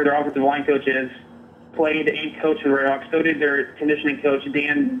Cromer, their offensive line coach, played and coached for the Red Hawks. So did their conditioning coach,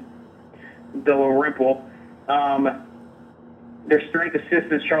 Dan Dalrymple. Their strength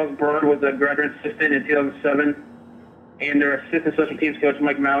assistant, Charles Bird, was a graduate assistant in 2007. And their assistant special teams coach,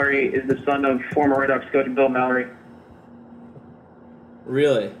 Mike Mallory, is the son of former Red Hawks coach Bill Mallory.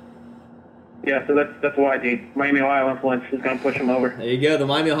 Really? Yeah, so that's why the Miami Ohio influence is going to push them over. There you go. The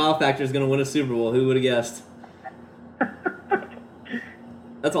Miami Ohio factor is going to win a Super Bowl. Who would have guessed?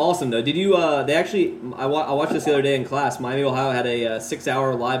 That's awesome, though. Did you? They actually. I watched this the other day in class. Miami, Ohio had a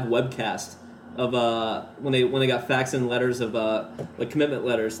 6-hour live webcast of when they got faxing letters of like commitment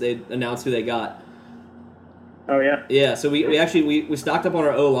letters. They announced who they got. Oh yeah. Yeah. So we actually stocked up on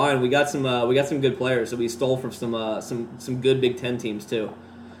our O line. We got some good players. So we stole from some good Big Ten teams too.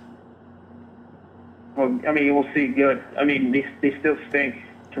 Well, I mean, we'll see. Good. I mean, they still stink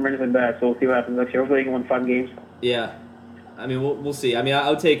tremendously bad. So we'll see what happens next year. Hopefully, they can win 5 games. Yeah. I mean, we'll see. I mean,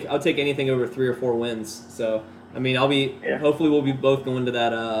 I'll take anything over 3 or 4 wins. So, I mean, hopefully we'll be both going to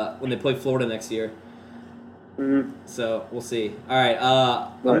that when they play Florida next year. Mm-hmm. So we'll see. All right,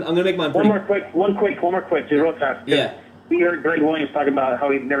 I'm gonna make mine. One more quick, just real fast. Yeah. We heard Greg Williams talk about how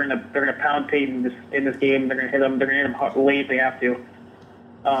they're gonna pound Peyton in this game. They're gonna hit him. They're gonna hit him hard, late if they have to,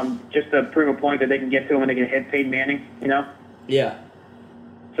 just to prove a point that they can get to him and they can hit Peyton Manning. You know. Yeah.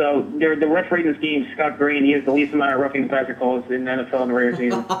 So the referee in this game, Scott Green, he has the least amount of roughing the passer calls in the NFL in the regular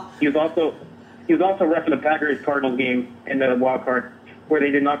season. He was also reffing the Packers-Cardinals game in the wild card, where they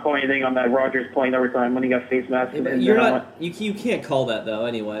did not call anything on that Rodgers playing overtime when he got face mask. Yeah, you can't call that though.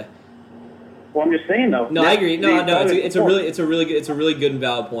 Anyway. Well, I'm just saying though. No, I agree. No, it's a really good and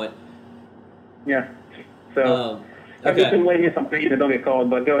valid point. Yeah. So I've okay. just been waiting for some things that don't get called,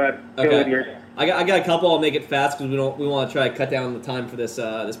 but go ahead. Go ahead yours. I got a couple. I'll make it fast because we want to try to cut down the time for this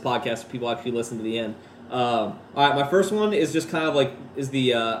podcast so people actually listen to the end. All right, my first one is just kind of like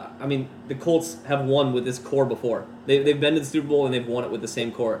the Colts have won with this core before. They've been to the Super Bowl and they've won it with the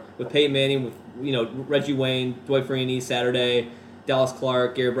same core with Peyton Manning, with Reggie Wayne, Dwight Freeney, Saturday, Dallas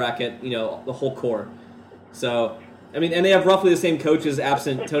Clark, Gary Brackett, the whole core. So I mean, and they have roughly the same coaches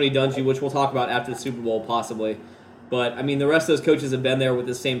absent Tony Dungy, which we'll talk about after the Super Bowl possibly. But, I mean, the rest of those coaches have been there with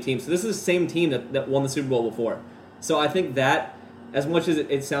the same team. So this is the same team that won the Super Bowl before. So I think that, as much as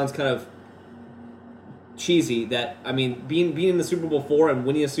it sounds kind of cheesy, that, I mean, being in the Super Bowl before and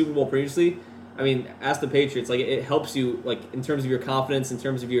winning a Super Bowl previously, I mean, ask the Patriots. Like, it helps you, like, in terms of your confidence, in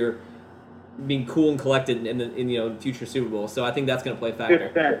terms of your being cool and collected in future Super Bowl. So I think that's going to play a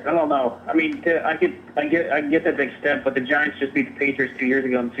factor. I don't know. I mean, I get that big step, but the Giants just beat the Patriots 2 years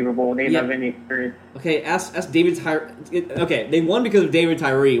ago in the Super Bowl. They didn't have any experience. Okay, ask David Tyree. Okay, they won because of David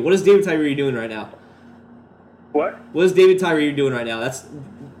Tyree. What is David Tyree doing right now? What? What is David Tyree doing right now?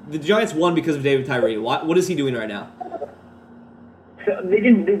 The Giants won because of David Tyree. What is he doing right now? So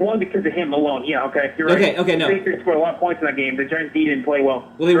they won because of him alone. Yeah, okay. You're right. Okay, no. The Patriots scored a lot of points in that game. The Giants D didn't play well.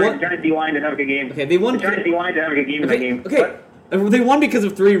 Well, they won. The Giants D-line didn't have a good game. Okay, they won. The Giants D-line didn't have a good game in that game. Okay, they won because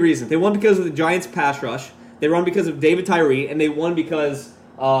of 3 reasons. They won because of the Giants' pass rush. They won because of David Tyree, and they won because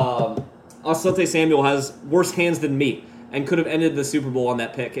Asante Samuel has worse hands than me and could have ended the Super Bowl on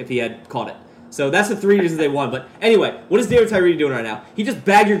that pick if he had caught it. So that's the 3 reasons they won. But anyway, what is David Tyree doing right now? He just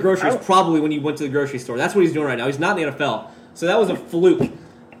bagged your groceries probably when you went to the grocery store. That's what he's doing right now. He's not in the NFL. So that was a fluke.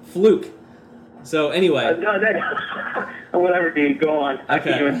 So anyway. Whatever, dude. Go on. Okay. I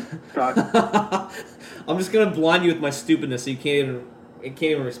can't even talk. I'm just going to blind you with my stupidness so you can't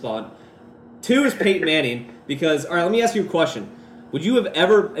even respond. 2 is Peyton Manning because, all right, let me ask you a question. Would you have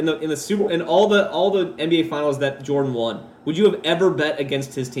ever, in all the NBA finals that Jordan won, would you have ever bet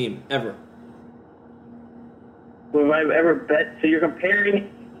against his team? Ever? Would I ever bet? So you're comparing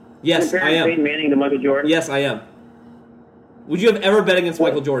Yes, I am. Peyton Manning to Michael Jordan? Yes, I am. Would you have ever bet against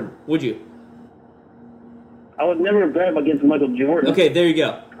Michael Jordan? Would you? I would never bet against Michael Jordan. Okay, there you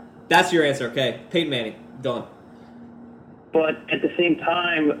go. That's your answer, okay. Peyton Manning. Done. But at the same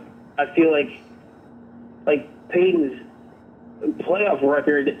time, I feel like Peyton's playoff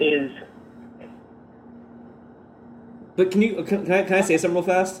record is... But can I say something real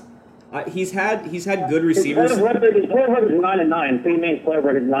fast? He's had good receivers. His playoff record is 9-9. Peyton Manning's playoff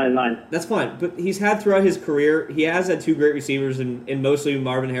record is 9-9. That's fine, but he's had throughout his career, he has had 2 great receivers in mostly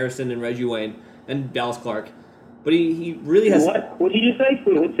Marvin Harrison and Reggie Wayne and Dallas Clark. But he really has. What did you say?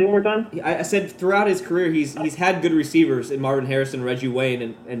 Say one more time. I said throughout his career, he's had good receivers in Marvin Harrison, Reggie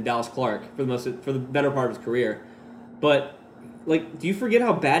Wayne, and Dallas Clark for the better part of his career. But like, do you forget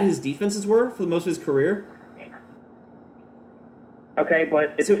how bad his defenses were for most of his career? Okay,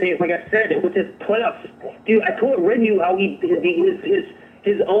 but it's the same. Like I said, with his playoffs, dude, I read you how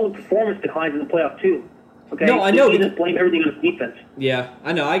his own performance declines in the playoffs too. Okay, no, I know. He just blame everything on his defense. Yeah,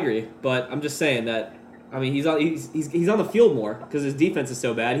 I know. I agree, but I'm just saying that. I mean, he's on the field more because his defense is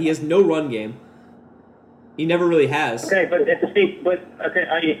so bad. He has no run game. He never really has. Okay, but at the same,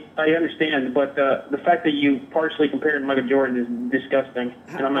 I understand, but the fact that you partially compared Michael Jordan is disgusting.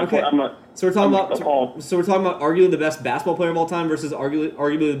 And I'm okay. So we're talking about arguably the best basketball player of all time versus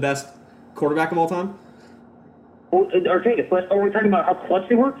arguably the best quarterback of all time. Okay, but are we talking about how clutch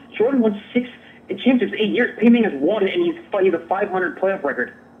they were? Jordan won 6 in championships 8 years. Peyton Manning has won, and he's a 500 playoff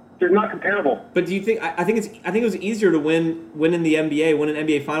record. They're not comparable. But do you think? I think it was easier to win in the NBA, win in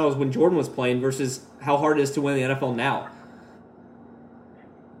NBA Finals when Jordan was playing versus how hard it is to win in the NFL now.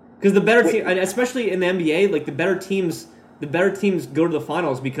 Because the better team, especially in the NBA, like the better teams go to the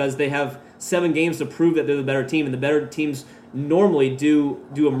finals because they have 7 games to prove that they're the better team, and the better teams normally do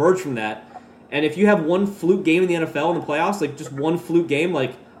emerge from that. And if you have one fluke game in the NFL in the playoffs, like just one fluke game,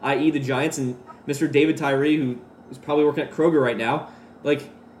 like i.e. the Giants and Mr. David Tyree, who is probably working at Kroger right now, like.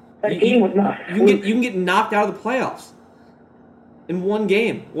 That game was not. You can get knocked out of the playoffs in one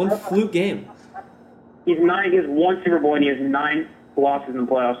game, one fluke game. He has 1 Super Bowl and he has 9 losses in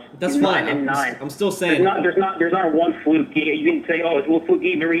the playoffs. That's he's fine. 9-9. I'm still saying there's not one fluke game. You can say, oh, it's a fluke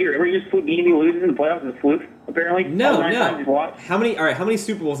game every year. Every year's fluke game he loses in the playoffs is a fluke. Apparently, no. Times he's lost. How many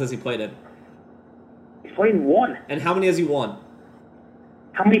Super Bowls has he played in? He's played in 1. And how many has he won?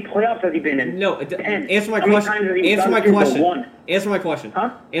 How many playoffs has he been in? No, 10. Answer my How question. many times has he Answer gotten my Super Bowl question. one? Answer my question.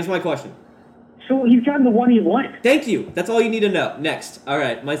 Huh? Answer my question. So he's gotten the one he won. Thank you. That's all you need to know. Next. All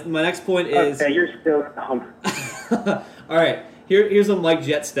right. My next point is. Okay, you're still dumb. All right. Here's a Mike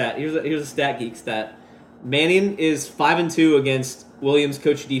Jet stat. Here's a Stat Geek stat. Manning is 5-2 against Williams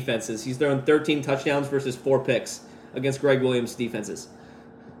coach defenses. He's thrown 13 touchdowns versus 4 picks against Greg Williams defenses.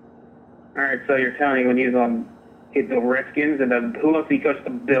 All right, so you're telling me when he was on the Redskins and who else he coached? The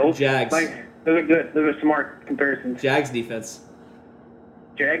Bills. Jags. Like, those are good. Those are smart comparisons. Jags defense.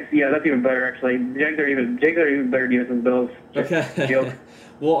 Jags, yeah, that's even better actually. Jags are even better defense than Bills. Okay.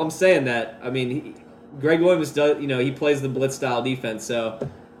 Well, I'm saying that. I mean, Greg Williams does. He plays the blitz style defense, so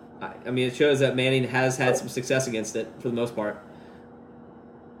I mean, it shows that Manning has had some success against it for the most part.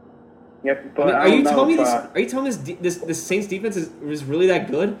 Yep, but are you telling me this Saints defense is really that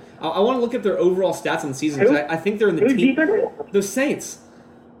good? I want to look at their overall stats on the season because I think they're in the team. The Saints.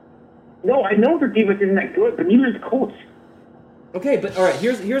 No, I know their defense isn't that good, but neither is the Colts. Okay, but all right.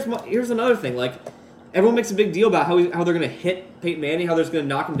 Here's another thing. Like everyone makes a big deal about how they're going to hit Peyton Manning, how they're going to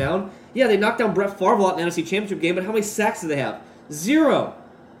knock him down. Yeah, they knocked down Brett Favre a lot in the NFC Championship game, but how many sacks do they have? 0.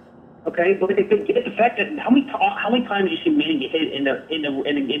 Okay, but if they get the fact that how many times do you see Manning get hit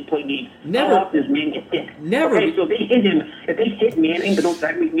in play games? Never. How often does Manning get hit? Never. Okay, so if they hit Manning but don't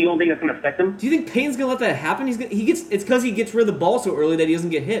sack me, you don't think that's going to affect him? Do you think Payne's going to let that happen? It's because he gets rid of the ball so early that he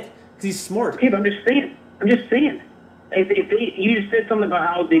doesn't get hit because he's smart. Okay, but I'm just saying. You just said something about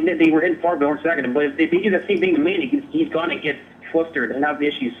how they were hitting Favre but weren't sacking him, but if they do the same thing to Manning, he's going to get flustered and have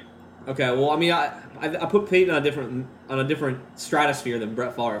issues. Okay, well, I mean, I put Peyton on a different stratosphere than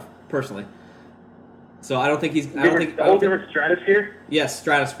Brett Favre. Personally, so I don't think he's. Different stratosphere. Yes,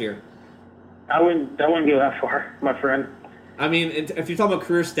 stratosphere. I wouldn't go that far, my friend. I mean, if you're talking about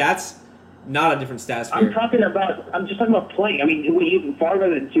career stats, not a different stratosphere. I'm just talking about playing. I mean, when you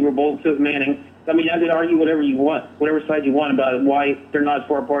Favre in the Super Bowl, so is Manning. I mean, I could argue whatever you want, whatever side you want about why they're not as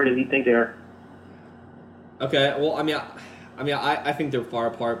far apart as you think they are. Okay, well, I think they're far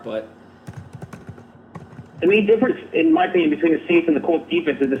apart, but. The main difference, in my opinion, between the Saints and the Colts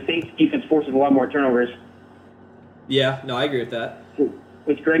defense is the Saints defense forces a lot more turnovers. Yeah, no, I agree with that.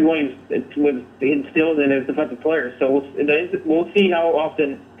 Which Greg Williams was instilled in his defensive players. So we'll see how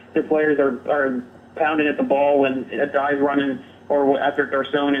often their players are pounding at the ball when a guy's running or after they're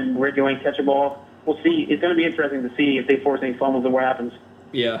zone and we're going to catch a ball. We'll see. It's going to be interesting to see if they force any fumbles and what happens.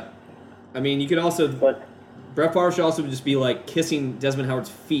 Yeah. I mean, you could also... But Brett Favre should also just be, like, kissing Desmond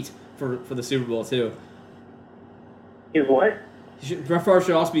Howard's feet for the Super Bowl, too. Is what? Brett Favre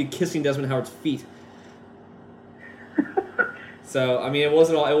should also be kissing Desmond Howard's feet. So I mean, it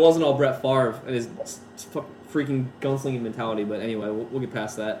wasn't all Brett Favre and his freaking gunslinging mentality. But anyway, we'll get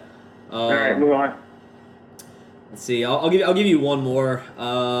past that. All right, move on. Let's see. I'll give you one more.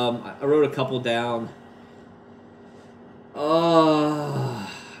 I wrote a couple down. I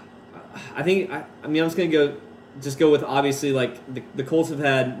think I'm just gonna go with obviously like the Colts have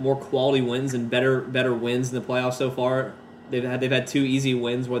had more quality wins and better wins in the playoffs so far. They've had 2 easy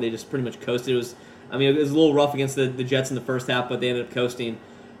wins where they just pretty much coasted. It was a little rough against the Jets in the first half, but they ended up coasting.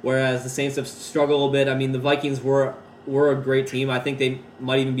 Whereas the Saints have struggled a little bit. I mean, the Vikings were a great team. I think they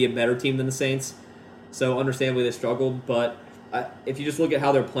might even be a better team than the Saints. So understandably they struggled, but if you just look at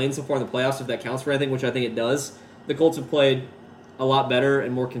how they're playing so far in the playoffs, if that counts for anything, which I think it does, the Colts have played a lot better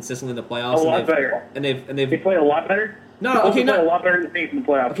and more consistently in the playoffs. A lot better. And they've played a lot better. No, okay, not a lot better than the Saints in the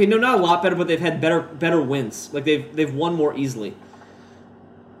playoffs. Okay, no, not a lot better, but they've had better wins. Like they've won more easily.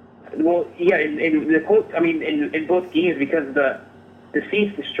 Well, yeah, in the Colts, I mean, in both games because the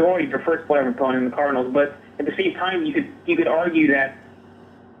Saints destroyed their first playoff opponent, the Cardinals. But at the same time, you could argue that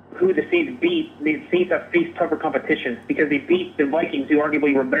who the Saints beat, the Saints have faced tougher competition because they beat the Vikings, who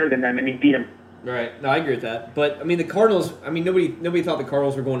arguably were better than them, and they beat them. Right. No, I agree with that. But I mean, the Cardinals. I mean, nobody thought the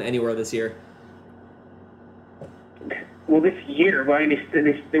Cardinals were going anywhere this year. Well, this year, but I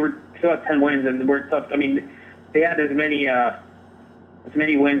mean, they were still at 10 wins, and were tough. I mean, they had as many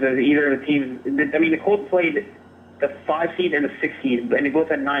wins as either of the teams. I mean, the Colts played the 5 seed and the 6 seed, and they both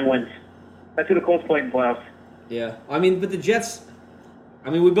had 9 wins. That's who the Colts played in the playoffs. Yeah, I mean, but the Jets. I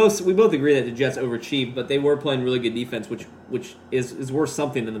mean, we both agree that the Jets overachieved, but they were playing really good defense, which is worth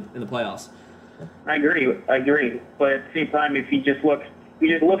something in the playoffs. I agree. But at the same time, if you just look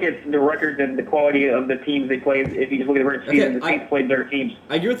at the records and the quality of the teams they played. If you just look at the regular season, the Saints played better teams.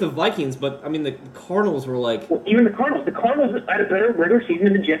 I agree with the Vikings, but I mean the Cardinals were like. Well, even the Cardinals had a better regular season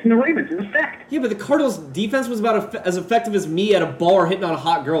than the Jets and the Ravens. It's a fact. Yeah, but the Cardinals' defense was about as effective as me at a bar hitting on a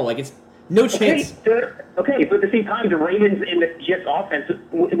hot girl. Like it's no chance. Okay, but at the same time, the Ravens and the Jets' offense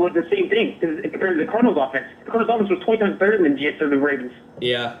was the same thing compared to the Cardinals' offense. The Cardinals' offense was 20 times better than the Jets or the Ravens.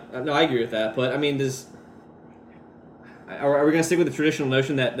 Yeah, no, I agree with that. But I mean, are we going to stick with the traditional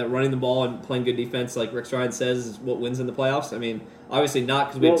notion that running the ball and playing good defense, like Rick Ryan says, is what wins in the playoffs? I mean, obviously not,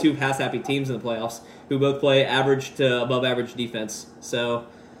 because we have 2 pass-happy teams in the playoffs who both play average to above-average defense. So,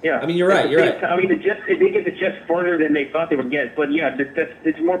 yeah, I mean, you're right. I mean, the Jets, they get the Jets further than they thought they would get. But yeah,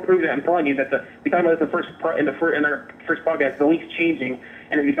 it's more proven. I'm telling you that we talked about this in our first podcast. The league's changing,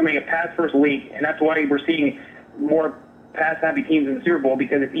 and it's becoming a pass-first league, and that's why we're seeing more pass-happy teams in the Super Bowl,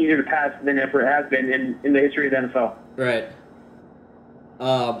 because it's easier to pass than it ever has been in the history of the NFL. Right.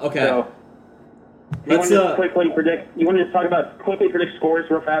 Okay. So, you want to just talk about quickly predict scores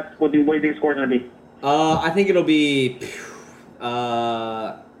real fast? What do you think the score's going to be? I think it'll be.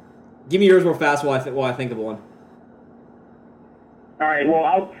 Give me yours real fast while I think of one. All right. Well,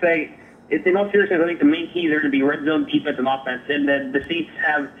 I'll say, in all seriousness, I think the main keys are going to be red zone defense and offense, and then the Saints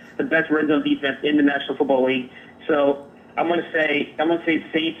have the best red zone defense in the National Football League. So I'm going to say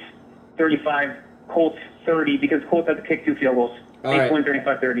Saints 35, Colts 30, because Colts have to kick 2 field goals. All right.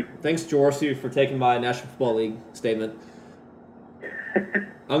 35-30. Thanks, Jorsu, for taking my National Football League statement.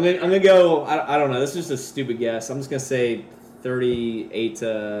 I'm gonna go. I don't know. This is just a stupid guess. I'm just gonna say 38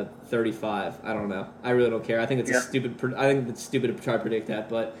 to 35. I don't know. I really don't care. I think it's stupid. I think it's stupid to try to predict that.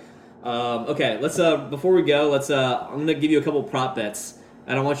 But okay, let's. Before we go, let's. I'm gonna give you a couple prop bets,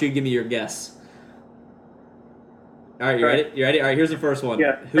 and I want you to give me your guess. All right, you ready? You ready? All right, here's the first one.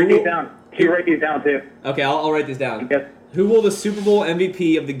 Yeah. Write these down. Can you write these down too? Okay, I'll write these down. Yes. Who will the Super Bowl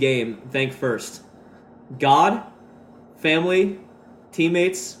MVP of the game thank first? God, family,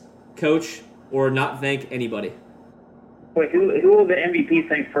 teammates, coach, or not thank anybody? Wait, who will the MVP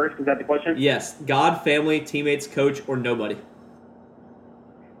thank first? Is that the question? Yes. God, family, teammates, coach, or nobody?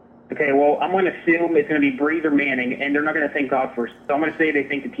 Okay, well, I'm going to assume it's going to be Breeze or Manning, and they're not going to thank God first. So I'm going to say they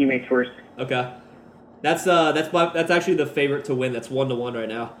thank the teammates first. Okay. That's actually the favorite to win. That's 1-1 right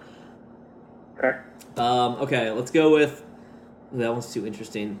now. Okay. Okay, let's go with... That one's too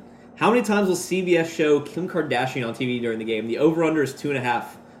interesting. How many times will CBS show Kim Kardashian on TV during the game? The over-under is 2.5.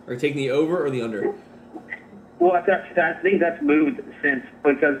 Are you taking the over or the under? Well, I think that's moved since,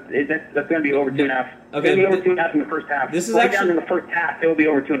 because that's going to be over 2.5. Okay. It's going to be over 2.5 in the first half. This is down in the first half, it will be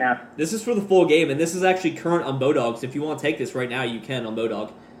over 2.5. This is for the full game, and this is actually current on Bodogs. If you want to take this right now, you can on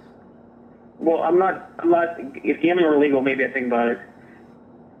Bodog. Well, I'm not. If gambling were legal, maybe I'd think about it.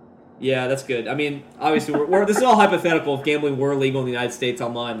 Yeah, that's good. I mean, obviously, this is all hypothetical. If gambling were legal in the United States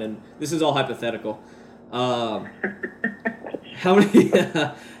online, then this is all hypothetical. How many?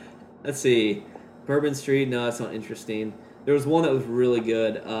 Let's see. Bourbon Street. No, that's not interesting. There was one that was really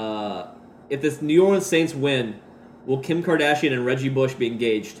good. If the New Orleans Saints win, will Kim Kardashian and Reggie Bush be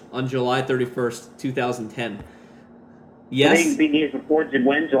engaged on July 31st, 2010? Yes. They be engaged before it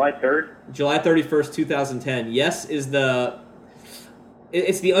win, July 3rd? July 31st, 2010. Yes is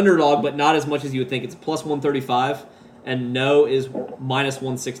it's the underdog, but not as much as you would think. It's plus 135, and no is minus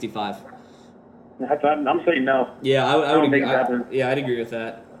 165. I'm saying no. Yeah, I would agree. Yeah, I'd agree with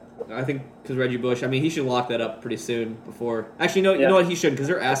that. I think because Reggie Bush, I mean, he should lock that up pretty soon before. Actually, no, you know what? He shouldn't, because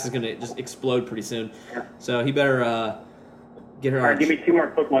their ass is going to just explode pretty soon. Yeah. So he better get her on. All right, give me 2 more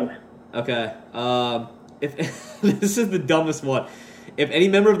quick ones. Okay. If this is the dumbest one. If any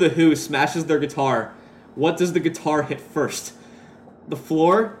member of The Who smashes their guitar, what does the guitar hit first? The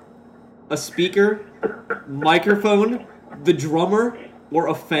floor, a speaker, microphone, the drummer, or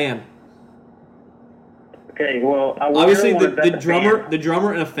a fan? Okay, well, obviously the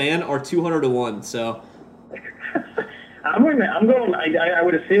drummer and a fan are 200-1. So I'm going. I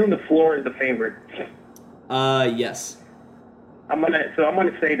would assume the floor is the favorite. Yes. I'm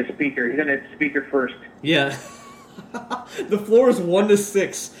gonna say the speaker. He's gonna hit the speaker first. Yeah. The floor is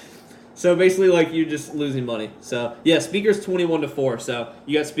 1-6. So basically, like, you're just losing money. So yeah, speaker's 21-4. So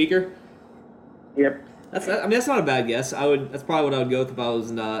you got speaker? Yep. That's not a bad guess. That's probably what I would go with if I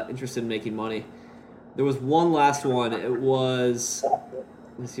was not interested in making money. There was one last one. It was,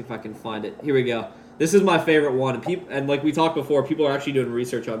 let's see if I can find it. Here we go. This is my favorite one, and like we talked before, people are actually doing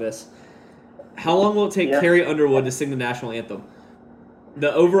research on this. How long will it take Carrie Underwood to sing the national anthem?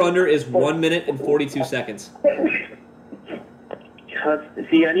 The over/under is 1 minute and 42 seconds.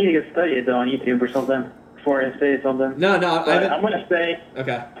 See, I need to get studied on YouTube or something before I say something. No, I'm gonna say.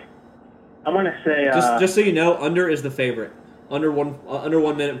 Okay. I'm gonna say. Just so you know, under is the favorite. Under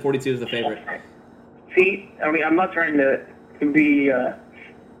 1 minute and 42 is the favorite. See, I mean, I'm not trying to be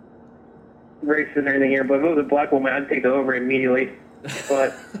racist or anything here, but if it was a black woman, I'd take the over immediately.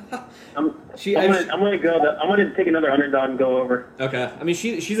 But I'm gonna take another underdog and go over. Okay. I mean,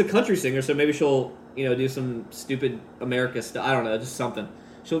 she's a country singer, so maybe she'll do some stupid America stuff. I don't know, just something.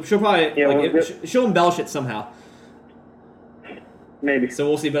 She'll probably she'll embellish it somehow. Maybe. So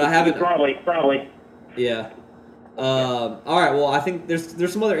we'll see, but I haven't. Probably. Yeah. All right. Well, I think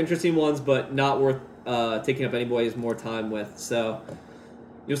there's some other interesting ones, but not worth taking up anybody's more time with. So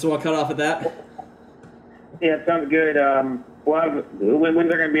you just want to cut off at that? Yeah, sounds good. When's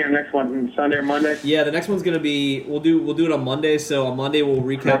there going to be our next one? Sunday or Monday? Yeah, the next one's going to be we'll do it on Monday. So on Monday we'll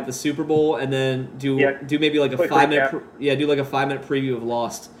recap the Super Bowl and then do maybe like a 5-minute do like a 5-minute preview of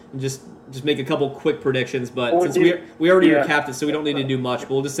Lost and just make a couple quick predictions. But since we already recapped it, so we don't need to do much.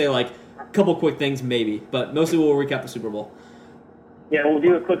 But we'll just say like a couple quick things maybe. But mostly we'll recap the Super Bowl. Yeah, we'll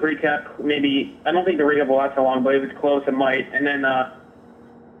do a quick recap. Maybe I don't think the recap will last so long, but if it's close, it might. And then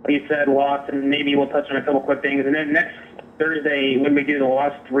like you said, Lost, and maybe we'll touch on a couple quick things. And then next Thursday, when we do the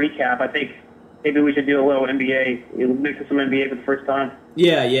Lost recap, I think maybe we should do a little NBA. We'll mix some NBA for the first time.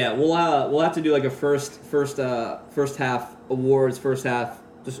 Yeah. We'll have to do like a first half awards, first half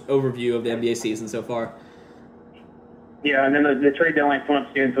just overview of the NBA season so far. Yeah, and then the trade deadline's coming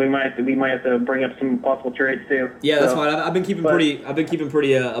up soon, so we might have to bring up some possible trades too. Yeah, that's fine. I've been keeping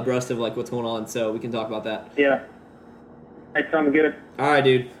pretty abreast of like what's going on, so we can talk about that. Yeah. That sounds good. All right,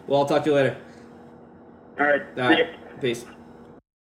 dude. Well, I'll talk to you later. All right. All right. Peace.